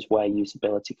shifts, which is where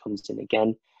usability comes in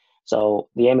again. So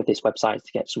the aim of this website is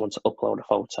to get someone to upload a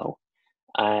photo.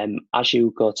 As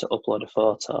you go to upload a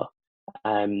photo,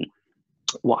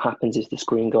 what happens is the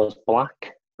screen goes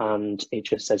black and it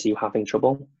just says you're having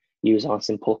trouble. Use our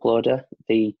simple uploader.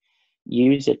 The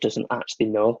user doesn't actually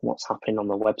know what's happening on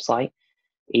the website.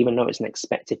 Even though it's an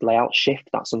expected layout shift,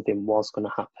 that something was going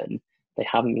to happen. They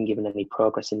haven't been given any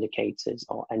progress indicators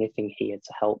or anything here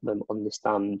to help them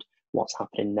understand what's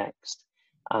happening next.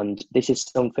 And this is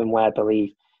something where I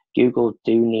believe Google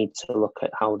do need to look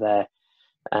at how they're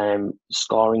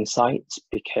scoring sites,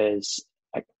 because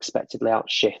expected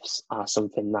layout shifts are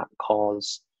something that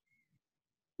cause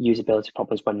usability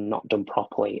problems when not done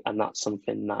properly. And that's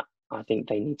something that I think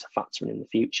they need to factor in the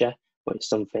future, but it's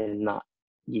something that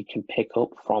you can pick up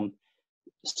from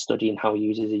studying how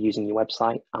users are using your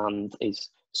website, and is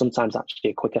sometimes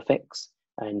actually a quicker fix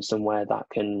and somewhere that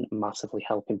can massively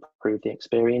help improve the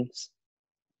experience.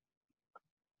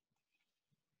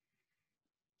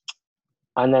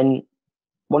 And then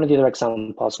one of the other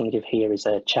examples I'm going to give here is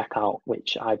a checkout,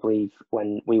 which I believe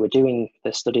when we were doing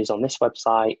the studies on this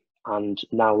website and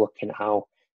now looking at how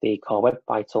the Core Web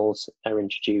Vitals are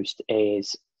introduced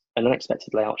is an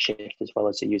unexpected layout shift as well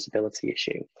as a usability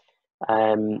issue.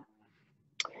 When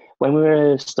we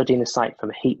were studying the site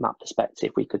from a heat map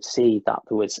perspective, we could see that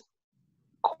there was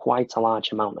quite a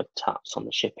large amount of taps on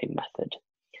the shipping method,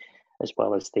 as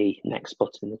well as the next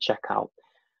button in the checkout.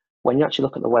 When you actually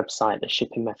look at the website, the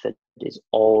shipping method is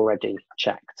already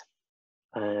checked.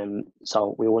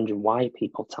 So we were wondering why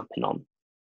people tapping on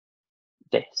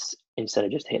this instead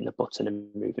of just hitting the button and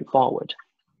moving forward.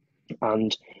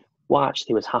 And what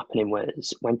actually was happening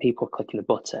was when people were clicking the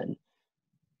button,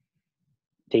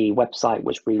 the website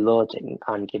was reloading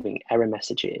and giving error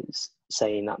messages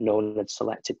saying that no one had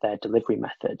selected their delivery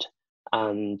method.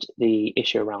 And the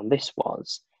issue around this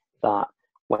was that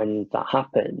when that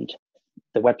happened,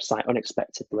 the website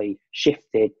unexpectedly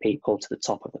shifted people to the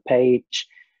top of the page.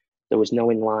 There was no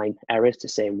inline errors to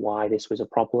say why this was a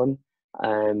problem,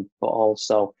 but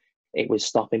also it was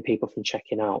stopping people from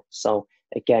checking out. So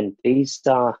again, these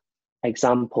are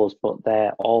examples, but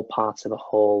they're all part of a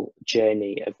whole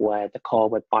journey of where the Core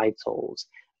Web Vitals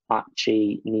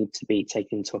actually need to be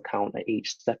taken into account at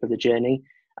each step of the journey.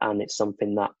 And it's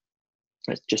something that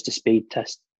it's just a speed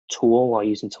test tool or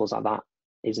using tools like that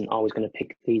isn't always going to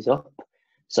pick these up.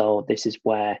 So this is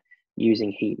where using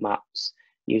heat maps,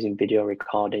 using video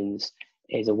recordings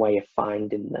is a way of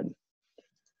finding them.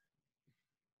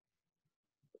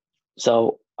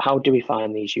 So how do we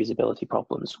find these usability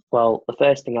problems? Well, the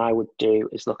first thing I would do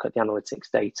is look at the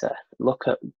analytics data, look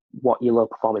at what your low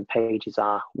performing pages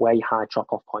are, where your high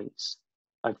drop-off points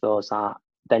of those are,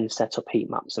 then set up heat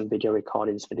maps and video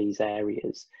recordings for these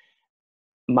areas.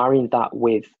 Marrying that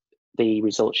with the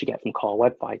results you get from Core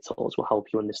Web Vitals will help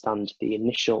you understand the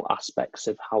initial aspects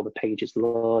of how the page is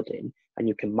loading, and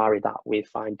you can marry that with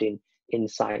finding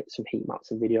insights from heat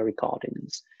maps and video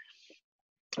recordings.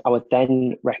 I would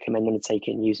then recommend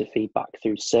undertaking user feedback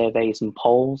through surveys and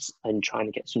polls and trying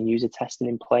to get some user testing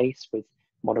in place with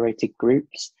moderated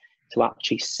groups to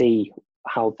actually see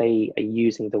how they are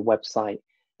using the website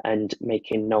and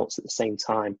making notes at the same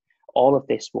time. All of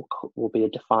this will be a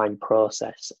defined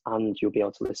process, and you'll be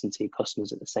able to listen to your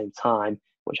customers at the same time,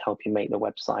 which help you make the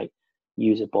website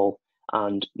usable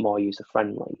and more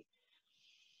user-friendly.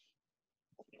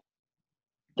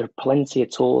 There are plenty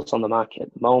of tools on the market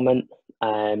at the moment.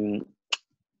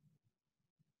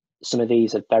 Some of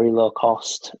these are very low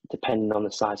cost, depending on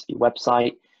the size of your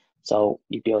website. So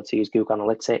you'd be able to use Google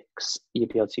Analytics, you'd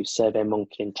be able to use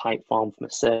SurveyMonkey and Typeform from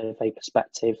a survey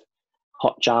perspective.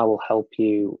 Hotjar will help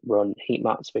you run heat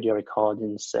maps, video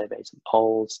recordings, surveys and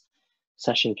polls.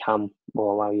 SessionCam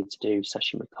will allow you to do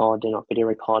session recording or video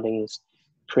recordings.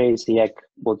 Crazy Egg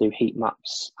will do heat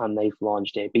maps, and they've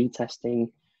launched A/B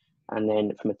testing. And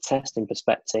then from a testing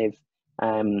perspective,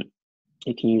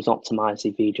 you can use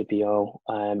Optimizely VWO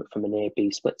from an A/B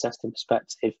split testing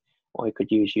perspective, or you could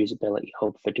use Usability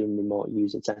Hub for doing remote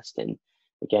user testing.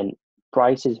 Again,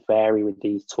 prices vary with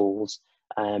these tools.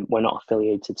 We're not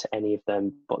affiliated to any of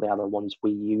them, but they are the ones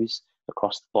we use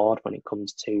across the board when it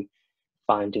comes to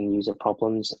finding user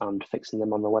problems and fixing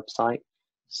them on the website.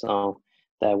 So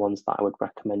they're ones that I would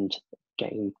recommend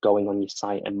getting going on your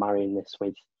site and marrying this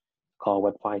with Core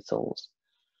Web Vitals.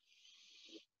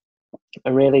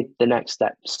 And really the next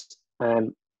steps,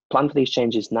 plan for these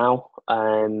changes now.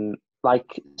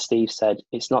 Like Steve said,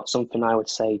 it's not something I would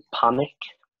say panic,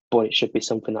 but it should be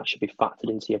something that should be factored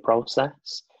into your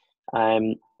process.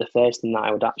 The first thing that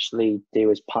I would actually do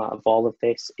as part of all of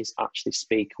this is actually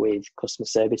speak with customer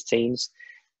service teams.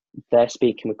 They're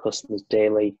speaking with customers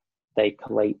daily. They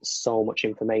collate so much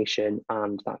information,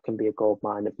 and that can be a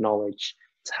goldmine of knowledge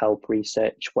to help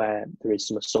research where there is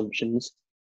some assumptions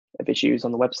of issues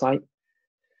on the website.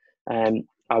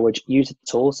 I would use the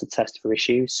tools to test for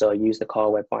issues. So use the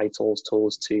Core Web Vitals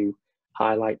tools to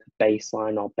highlight the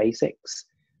baseline or basics.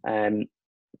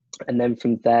 And then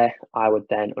from there, I would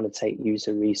then undertake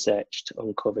user research to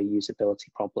uncover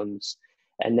usability problems.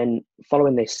 And then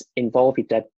following this, involve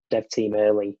your dev team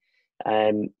early.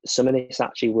 Some of this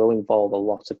actually will involve a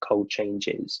lot of code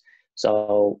changes.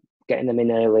 So getting them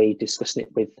in early, discussing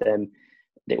it with them,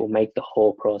 it will make the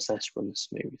whole process run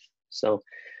smooth. So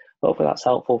hopefully that's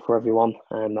helpful for everyone.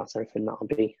 That's everything that I'll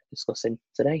be discussing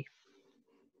today.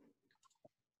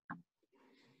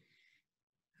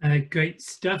 Great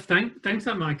stuff. Thanks,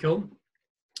 Michael.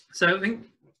 So I think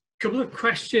a couple of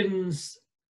questions.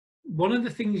 One of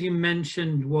the things you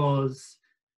mentioned was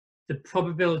the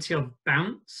probability of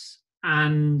bounce,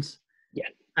 and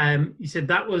you said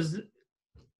that was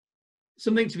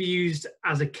something to be used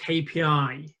as a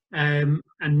KPI and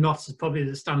not as probably as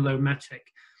a standalone metric.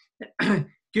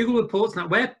 Google Reports, now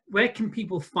where can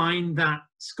people find that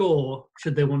score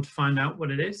should they want to find out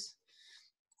what it is?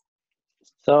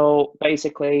 So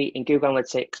basically in Google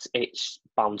Analytics, it's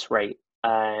bounce rate,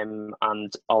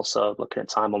 and also looking at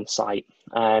time on site.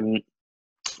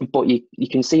 But you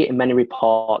can see it in many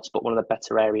reports, but one of the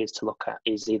better areas to look at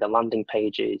is either landing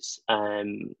pages,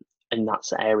 and that's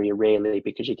the area really,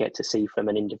 because you get to see from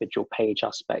an individual page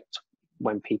aspect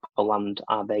when people land,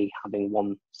 are they having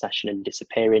one session and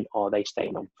disappearing, or are they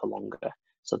staying on for longer?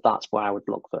 So that's where I would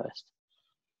look first.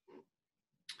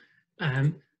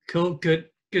 Cool, good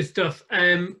stuff.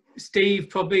 Steve,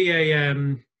 probably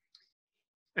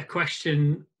a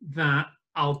question that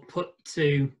I'll put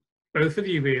to both of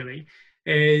you really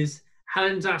is,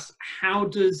 Helen's asked, how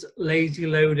does lazy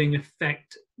loading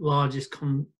affect largest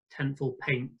contentful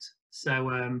paint? So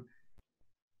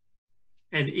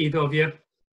and either of you,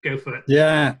 go for it.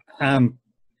 Yeah.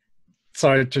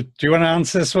 Sorry, do you want to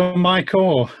answer this one,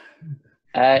 Michael?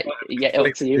 Yeah,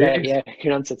 up to you. Yeah, I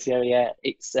can answer to you. Yeah,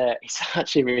 it's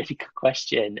actually a really good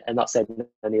question, and not saying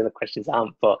any other questions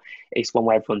aren't, but it's one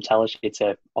where everyone tells you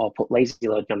to put lazy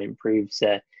loading on improves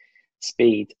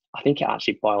speed. I think it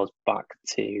actually boils back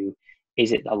to,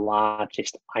 is it the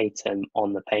largest item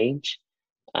on the page?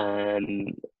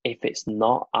 If it's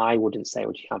not, I wouldn't say it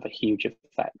would have a huge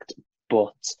effect,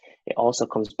 but it also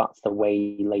comes back to the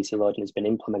way lazy loading has been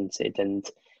implemented. And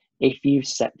if you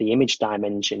set the image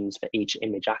dimensions for each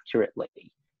image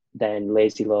accurately, then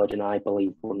lazy loading, I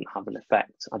believe, wouldn't have an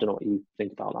effect. I don't know what you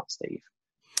think about that, Steve.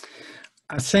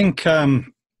 I think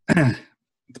the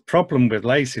problem with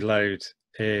lazy load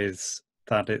is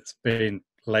that it's been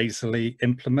lazily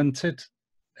implemented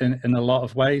in a lot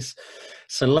of ways.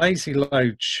 So lazy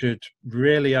load should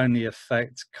really only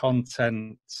affect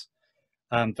content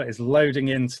that is loading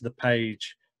into the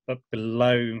page, but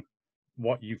below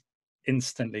what you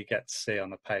instantly get to see on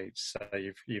the page. So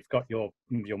you've got your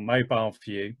mobile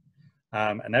view,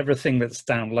 and everything that's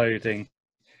downloading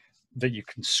that you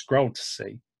can scroll to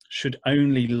see should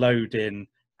only load in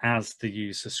as the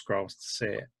user scrolls to see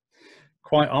it.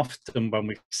 Quite often when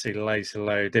we see lazy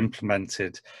load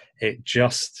implemented, it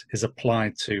just is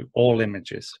applied to all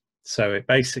images. So it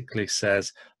basically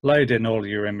says, load in all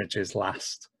your images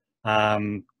last.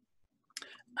 And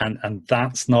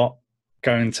that's not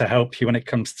going to help you when it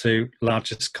comes to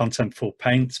largest contentful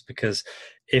paint, because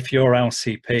if your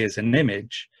LCP is an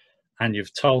image and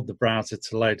you've told the browser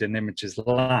to load in images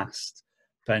last,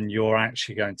 then you're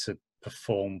actually going to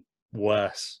perform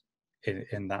worse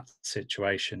in that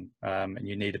situation, and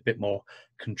you need a bit more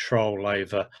control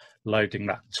over loading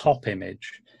that top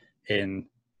image in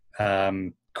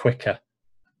quicker,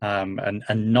 and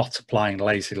not applying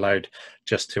lazy load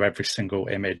just to every single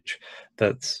image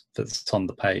that's on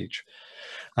the page.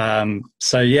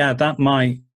 So yeah, that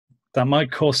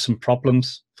might cause some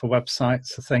problems for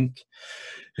websites, I think,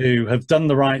 who have done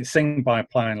the right thing by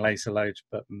applying lazy load,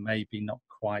 but maybe not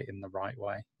quite in the right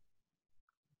way.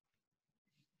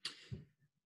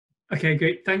 Okay,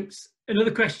 great, thanks.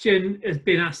 Another question has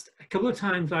been asked a couple of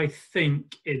times, I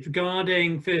think, is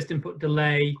regarding first input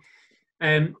delay.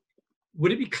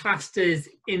 Would it be classed as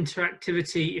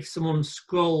interactivity if someone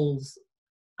scrolls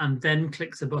and then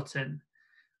clicks a button?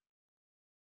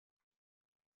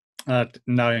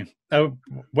 No. Oh,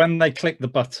 when they click the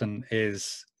button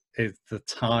is the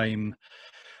time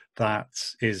that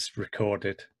is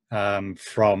recorded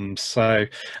from. So,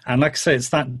 and like I say, it's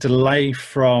that delay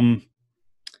from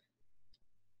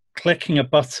clicking a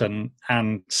button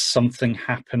and something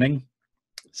happening.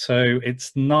 So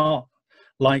it's not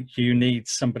like you need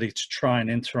somebody to try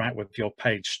and interact with your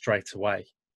page straight away.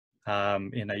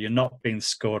 You know, you're not being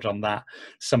scored on that.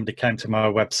 Somebody came to my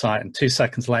website and 2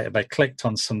 seconds later they clicked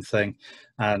on something,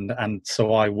 and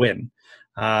so I win.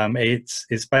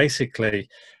 It's basically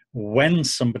when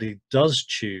somebody does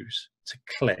choose to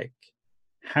click,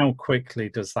 how quickly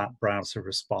does that browser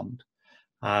respond?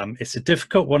 It's a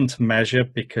difficult one to measure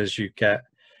because you get,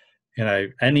 you know,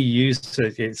 any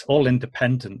user, it's all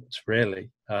independent really.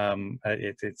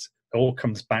 It all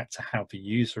comes back to how the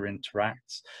user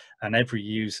interacts, and every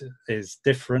user is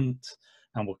different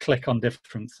and will click on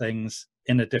different things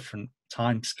in a different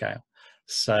time scale.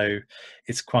 So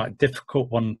it's quite a difficult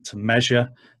one to measure.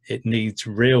 It needs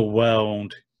real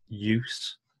world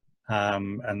use,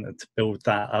 and to build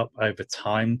that up over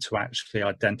time to actually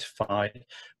identify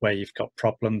where you've got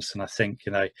problems. And I think,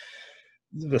 you know,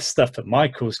 the stuff that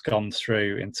Michael's gone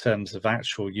through in terms of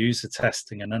actual user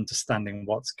testing and understanding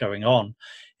what's going on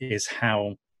is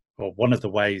how, or one of the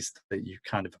ways that you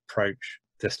kind of approach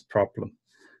this problem.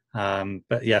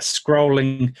 But yeah,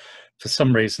 scrolling for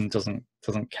some reason doesn't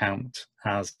doesn't count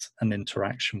as an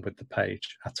interaction with the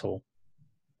page at all.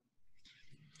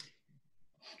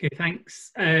 Okay,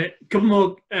 thanks. A couple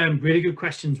more really good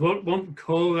questions. One from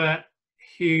Cora,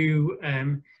 who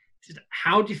said,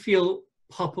 how do you feel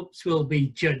pop-ups will be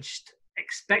judged?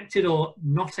 Expected or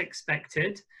not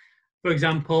expected? For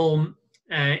example,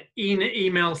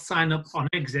 email sign up on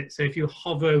exit. So if you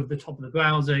hover over the top of the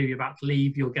browser, you're about to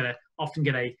leave, you'll often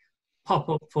get a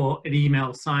pop-up for an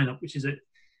email sign up,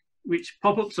 which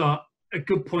pop-ups are a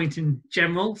good point in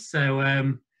general.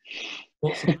 So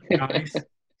what's up, guys?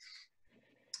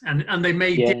 And they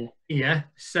may dip here.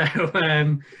 So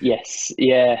yes,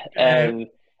 yeah. Do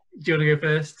you want to go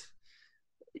first?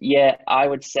 Yeah, I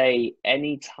would say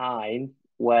any time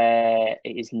where it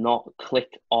is not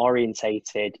click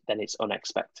orientated, then it's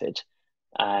unexpected.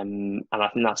 And I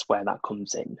think that's where that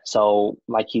comes in. So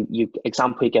like you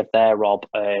example you gave there, Rob,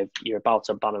 you're about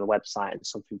to ban on the website and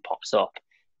something pops up.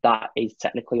 That is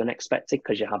technically unexpected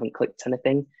because you haven't clicked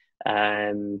anything.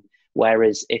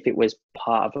 Whereas if it was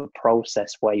part of a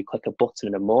process where you click a button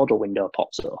and a modal window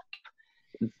pops up,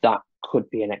 that could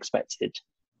be an expected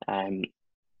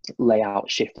layout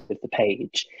shift of the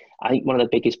page. I think one of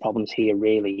the biggest problems here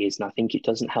really is, and I think it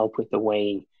doesn't help with the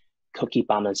way cookie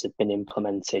banners have been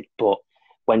implemented, but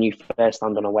when you first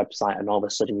land on a website and all of a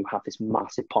sudden you have this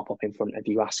massive pop-up in front of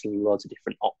you asking you loads of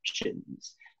different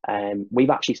options. We've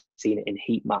actually seen it in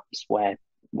heat maps where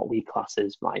what we class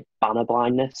as like banner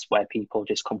blindness, where people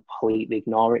just completely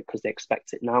ignore it because they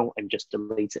expect it now and just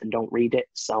delete it and don't read it.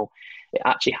 So it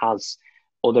actually has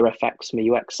other effects from the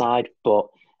UX side, but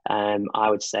I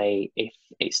would say if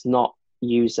it's not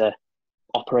user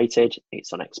operated,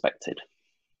 it's unexpected.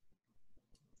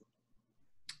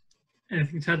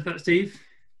 Anything to add to that, Steve?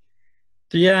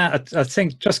 Yeah, I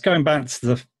think just going back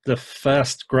to the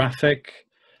first graphic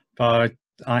I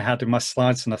had in my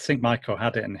slides, and I think Michael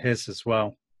had it in his as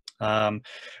well,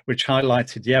 which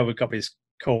highlighted, yeah, we've got these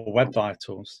core web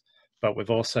vitals, but we've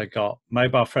also got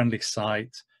mobile friendly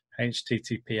site,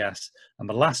 HTTPS, and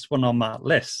the last one on that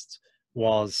list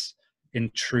was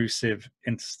intrusive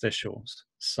interstitials.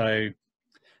 So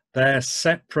they're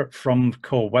separate from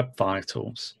core web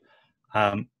vitals.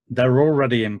 They're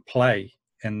already in play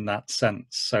in that sense.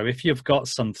 So if you've got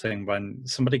something, when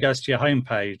somebody goes to your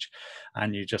homepage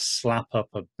and you just slap up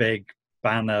a big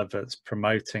banner that's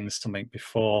promoting something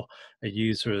before a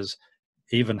user has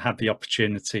even had the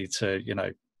opportunity to, you know,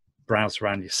 browse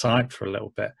around your site for a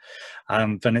little bit,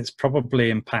 then it's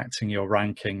probably impacting your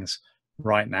rankings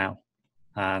right now,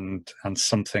 and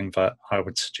something that I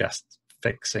would suggest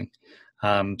fixing.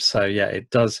 So yeah, it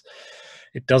does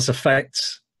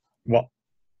affect what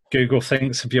Google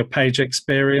thinks of your page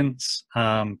experience,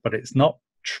 but it's not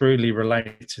truly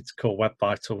related to Core Web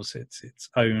Vitals. It's its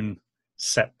own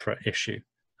separate issue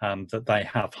that they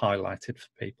have highlighted for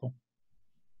people.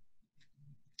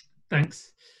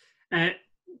 Thanks.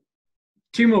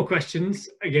 Two more questions,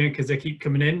 again, because they keep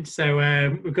coming in.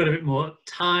 So we've got a bit more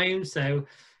time. So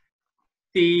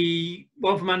the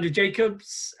one from Andrew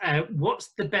Jacobs,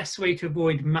 what's the best way to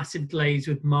avoid massive delays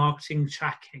with marketing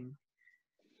tracking?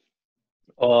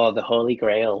 Oh, the holy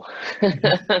grail.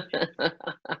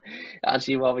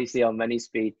 Actually, obviously on many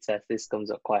speed tests, this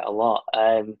comes up quite a lot.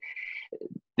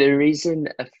 There isn't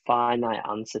a finite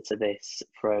answer to this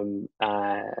from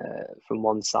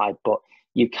one side, but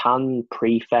you can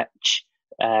prefetch,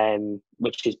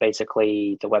 which is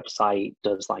basically the website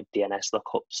does like DNS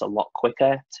lookups a lot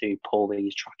quicker to pull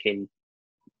these tracking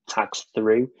tags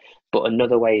through. But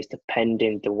another way is,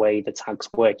 depending the way the tags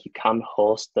work, you can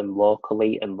host them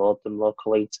locally and load them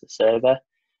locally to the server,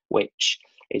 which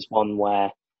is one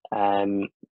where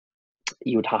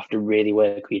you would have to really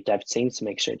work with your dev team to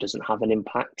make sure it doesn't have an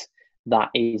impact. That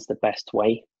is the best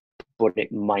way, but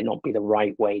it might not be the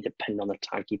right way depending on the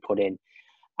tag you put in.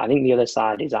 I think the other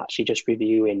side is actually just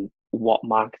reviewing what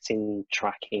marketing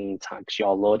tracking tags you're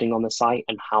loading on the site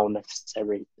and how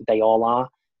necessary they all are.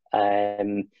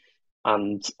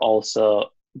 And also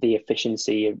the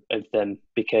efficiency of them,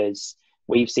 because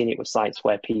we've seen it with sites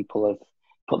where people have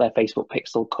put their Facebook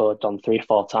pixel code on 3 or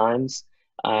 4 times.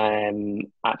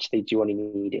 Actually, do you only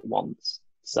need it once?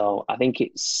 So I think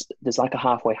there's like a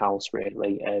halfway house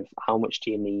really of how much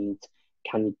do you need?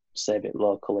 Can you save it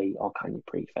locally or can you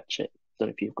prefetch it? I don't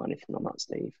know if you've got anything on that,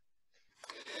 Steve.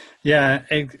 Yeah,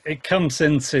 it comes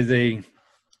into the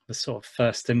sort of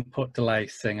first input delay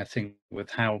thing, I think, with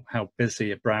how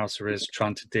busy a browser is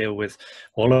trying to deal with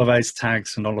all of those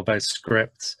tags and all of those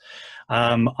scripts.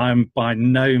 I'm by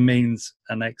no means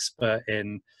an expert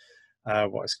in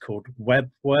what is called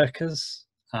web workers,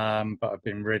 but I've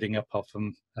been reading up of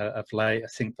them of late. I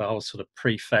think the whole sort of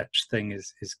prefetch thing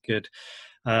is good.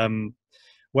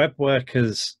 Web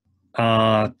workers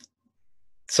are,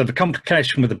 so the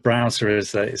complication with the browser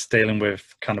is that it's dealing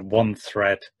with kind of one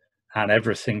thread, and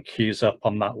everything queues up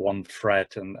on that one thread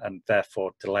and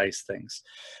therefore delays things.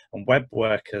 And web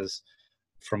workers,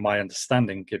 from my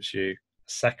understanding, gives you a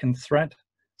second thread.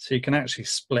 So you can actually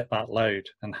split that load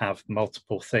and have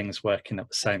multiple things working at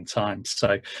the same time.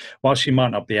 So whilst you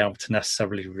might not be able to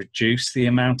necessarily reduce the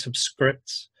amount of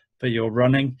scripts that you're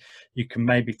running, you can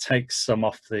maybe take some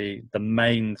off the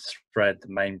main thread, the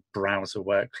main browser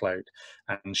workload,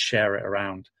 and share it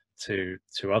around to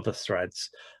other threads,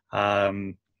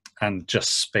 and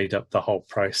just speed up the whole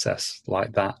process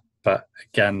like that. But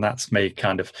again, that's me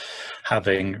kind of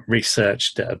having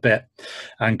researched it a bit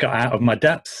and got out of my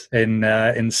depth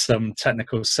in some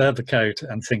technical server code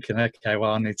and thinking, okay,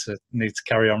 well, I need to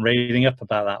carry on reading up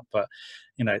about that. But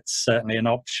you know, it's certainly an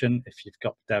option if you've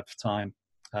got dev time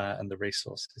and the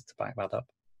resources to back that up.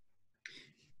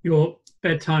 Your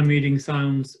bedtime reading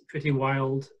sounds pretty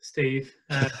wild, Steve.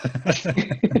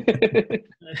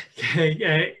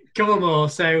 Okay, couple more.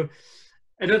 So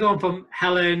another one from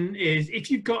Helen is,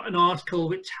 if you've got an article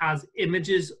which has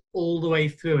images all the way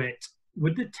through it,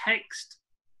 would the text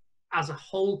as a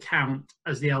whole count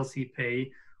as the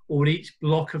LCP, or would each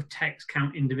block of text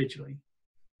count individually?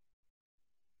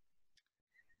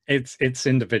 It's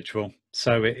individual.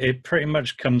 So it pretty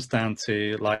much comes down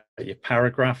to like your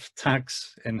paragraph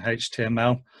tags in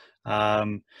HTML.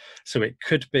 So it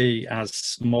could be as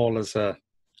small as a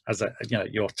you know,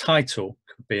 your title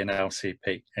could be an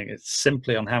LCP, and it's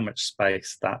simply on how much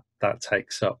space that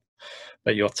takes up.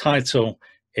 But your title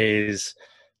is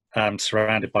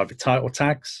surrounded by the title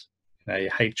tags, you know,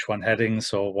 your H1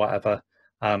 headings or whatever,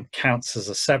 counts as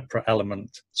a separate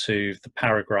element to the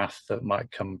paragraph that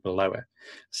might come below it.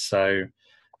 So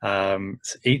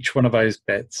each one of those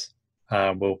bits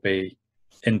will be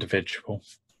individual.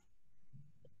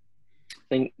 I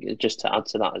think just to add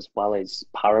to that as well is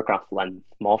paragraph length,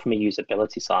 more from a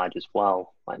usability side as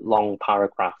well. Like long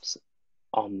paragraphs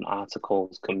on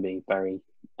articles can be very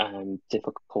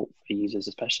difficult for users,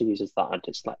 especially users that are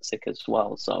dyslexic as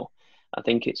well. So I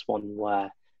think it's one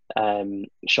where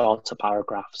shorter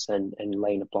paragraphs and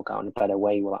laying a blog out in a better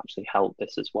way will actually help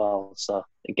this as well. So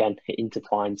again, it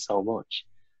intertwines so much.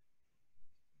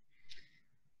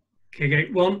 Okay,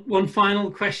 great. One final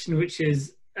question, which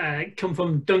is come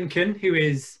from Duncan, who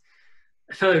is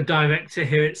a fellow director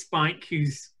here at Spike,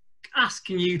 who's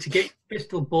asking you to get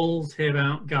crystal balls here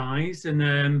out, guys,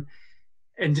 and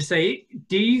to say,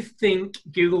 do you think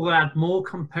Google will add more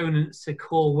components to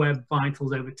Core Web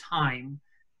Vitals over time,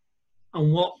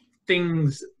 and what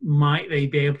things might they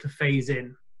be able to phase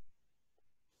in?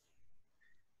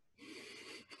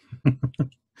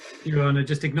 You want to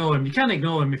just ignore them? You can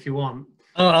ignore them if you want.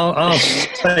 I'll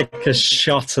take a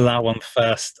shot at that one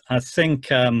first. I think,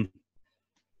 you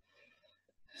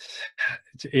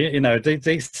know,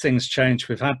 these things change.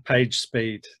 We've had page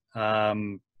speed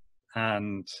and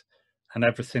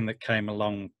everything that came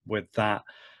along with that.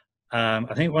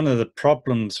 I think one of the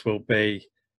problems will be,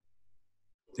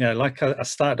 you know, like I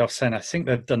started off saying, I think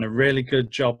they've done a really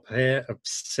good job here of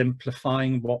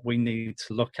simplifying what we need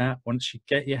to look at. Once you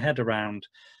get your head around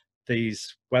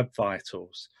these Web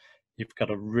Vitals, you've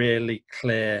got a really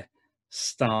clear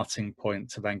starting point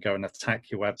to then go and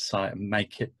attack your website and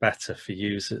make it better for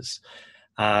users.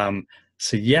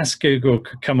 So yes, Google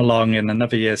could come along in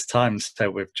another year's time and say,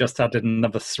 we've just added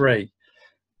another 3,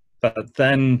 but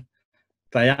then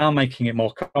they are making it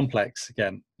more complex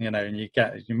again, you know, and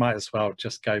you might as well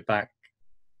just go back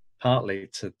partly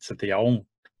to the old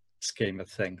scheme of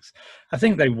things. I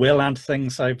think they will add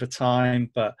things over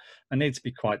time, but I need to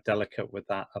be quite delicate with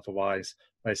that. Otherwise,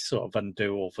 they sort of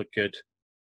undo all the good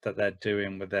that they're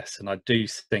doing with this. And I do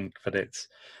think that it's,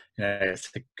 you know, it's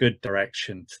a good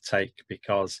direction to take,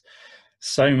 because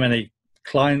so many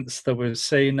clients that we've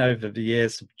seen over the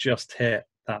years have just hit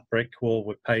that brick wall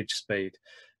with page speed.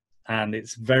 And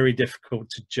it's very difficult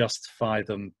to justify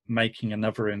them making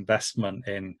another investment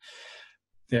in,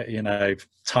 you know,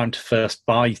 time to first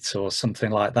byte or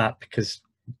something like that, because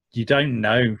you don't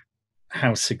know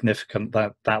how significant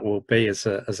that will be as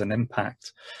an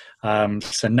impact.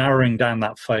 So narrowing down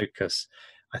that focus,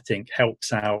 I think,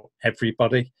 helps out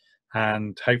everybody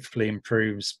and hopefully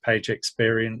improves page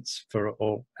experience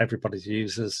for everybody's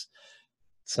users.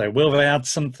 So will they add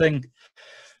something?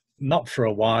 Not for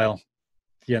a while.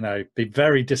 You know, be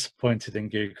very disappointed in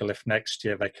Google if next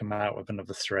year they come out with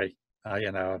another 3.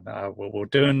 You know, we'll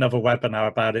do another webinar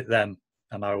about it then,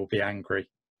 and I will be angry.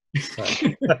 So.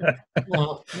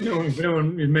 Well, we don't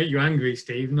want to make you angry,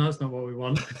 Steve, and that's not what we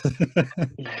want.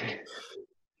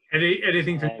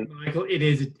 Anything from Michael? It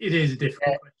is a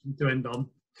difficult question to end on.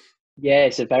 Yeah,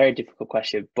 it's a very difficult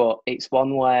question, but it's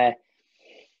one where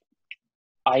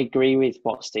I agree with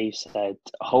what Steve said.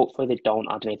 Hopefully they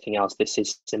don't add anything else. This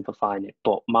is simplifying it.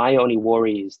 But my only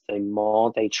worry is the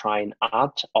more they try and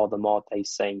add, or the more they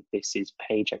say this is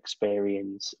page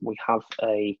experience. We have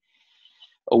a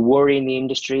worry in the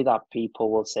industry that people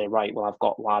will say, right, well, I've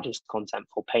got largest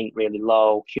contentful paint really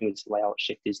low, cumulative layout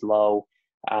shift is low,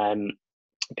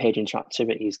 page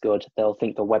interactivity is good. They'll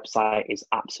think the website is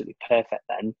absolutely perfect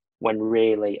then, when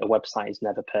really a website is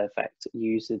never perfect.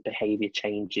 User behavior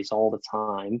changes all the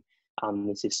time. And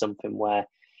this is something where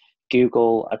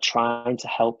Google are trying to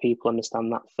help people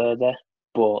understand that further,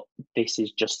 but this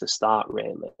is just the start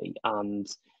really. And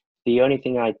the only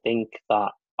thing I think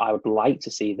that I would like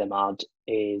to see them add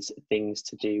is things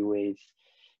to do with,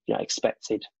 you know,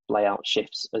 expected layout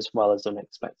shifts as well as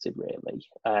unexpected really.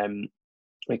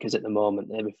 Because at the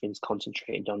moment everything's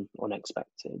concentrated on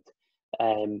unexpected.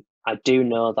 I do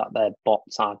know that their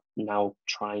bots are now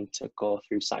trying to go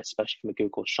through sites, especially from a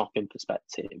Google shopping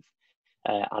perspective,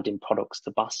 adding products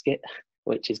to basket,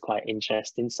 which is quite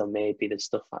interesting. So maybe there's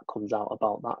stuff that comes out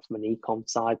about that from an e-com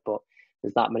side, but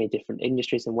there's that many different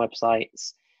industries and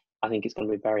websites. I think it's going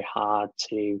to be very hard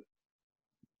to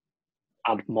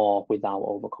add more without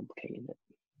overcomplicating it.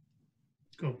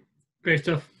 Cool, great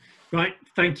stuff. Right,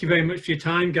 thank you very much for your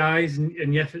time, guys,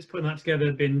 and your efforts putting that together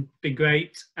have been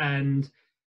great. And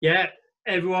yeah,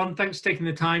 everyone, thanks for taking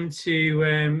the time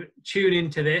to tune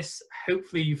into this.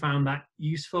 Hopefully you found that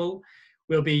useful.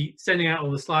 We'll be sending out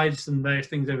all the slides and various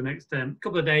things over the next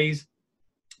couple of days,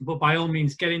 but by all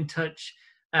means get in touch,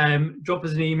 drop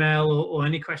us an email or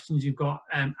any questions you've got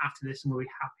after this, and we'll be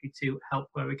happy to help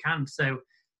where we can. So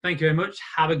thank you very much,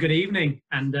 have a good evening,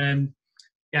 and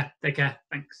yeah, take care,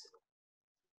 thanks.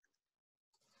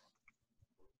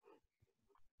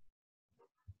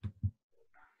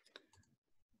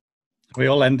 We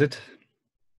all ended.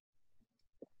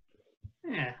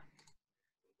 Yeah.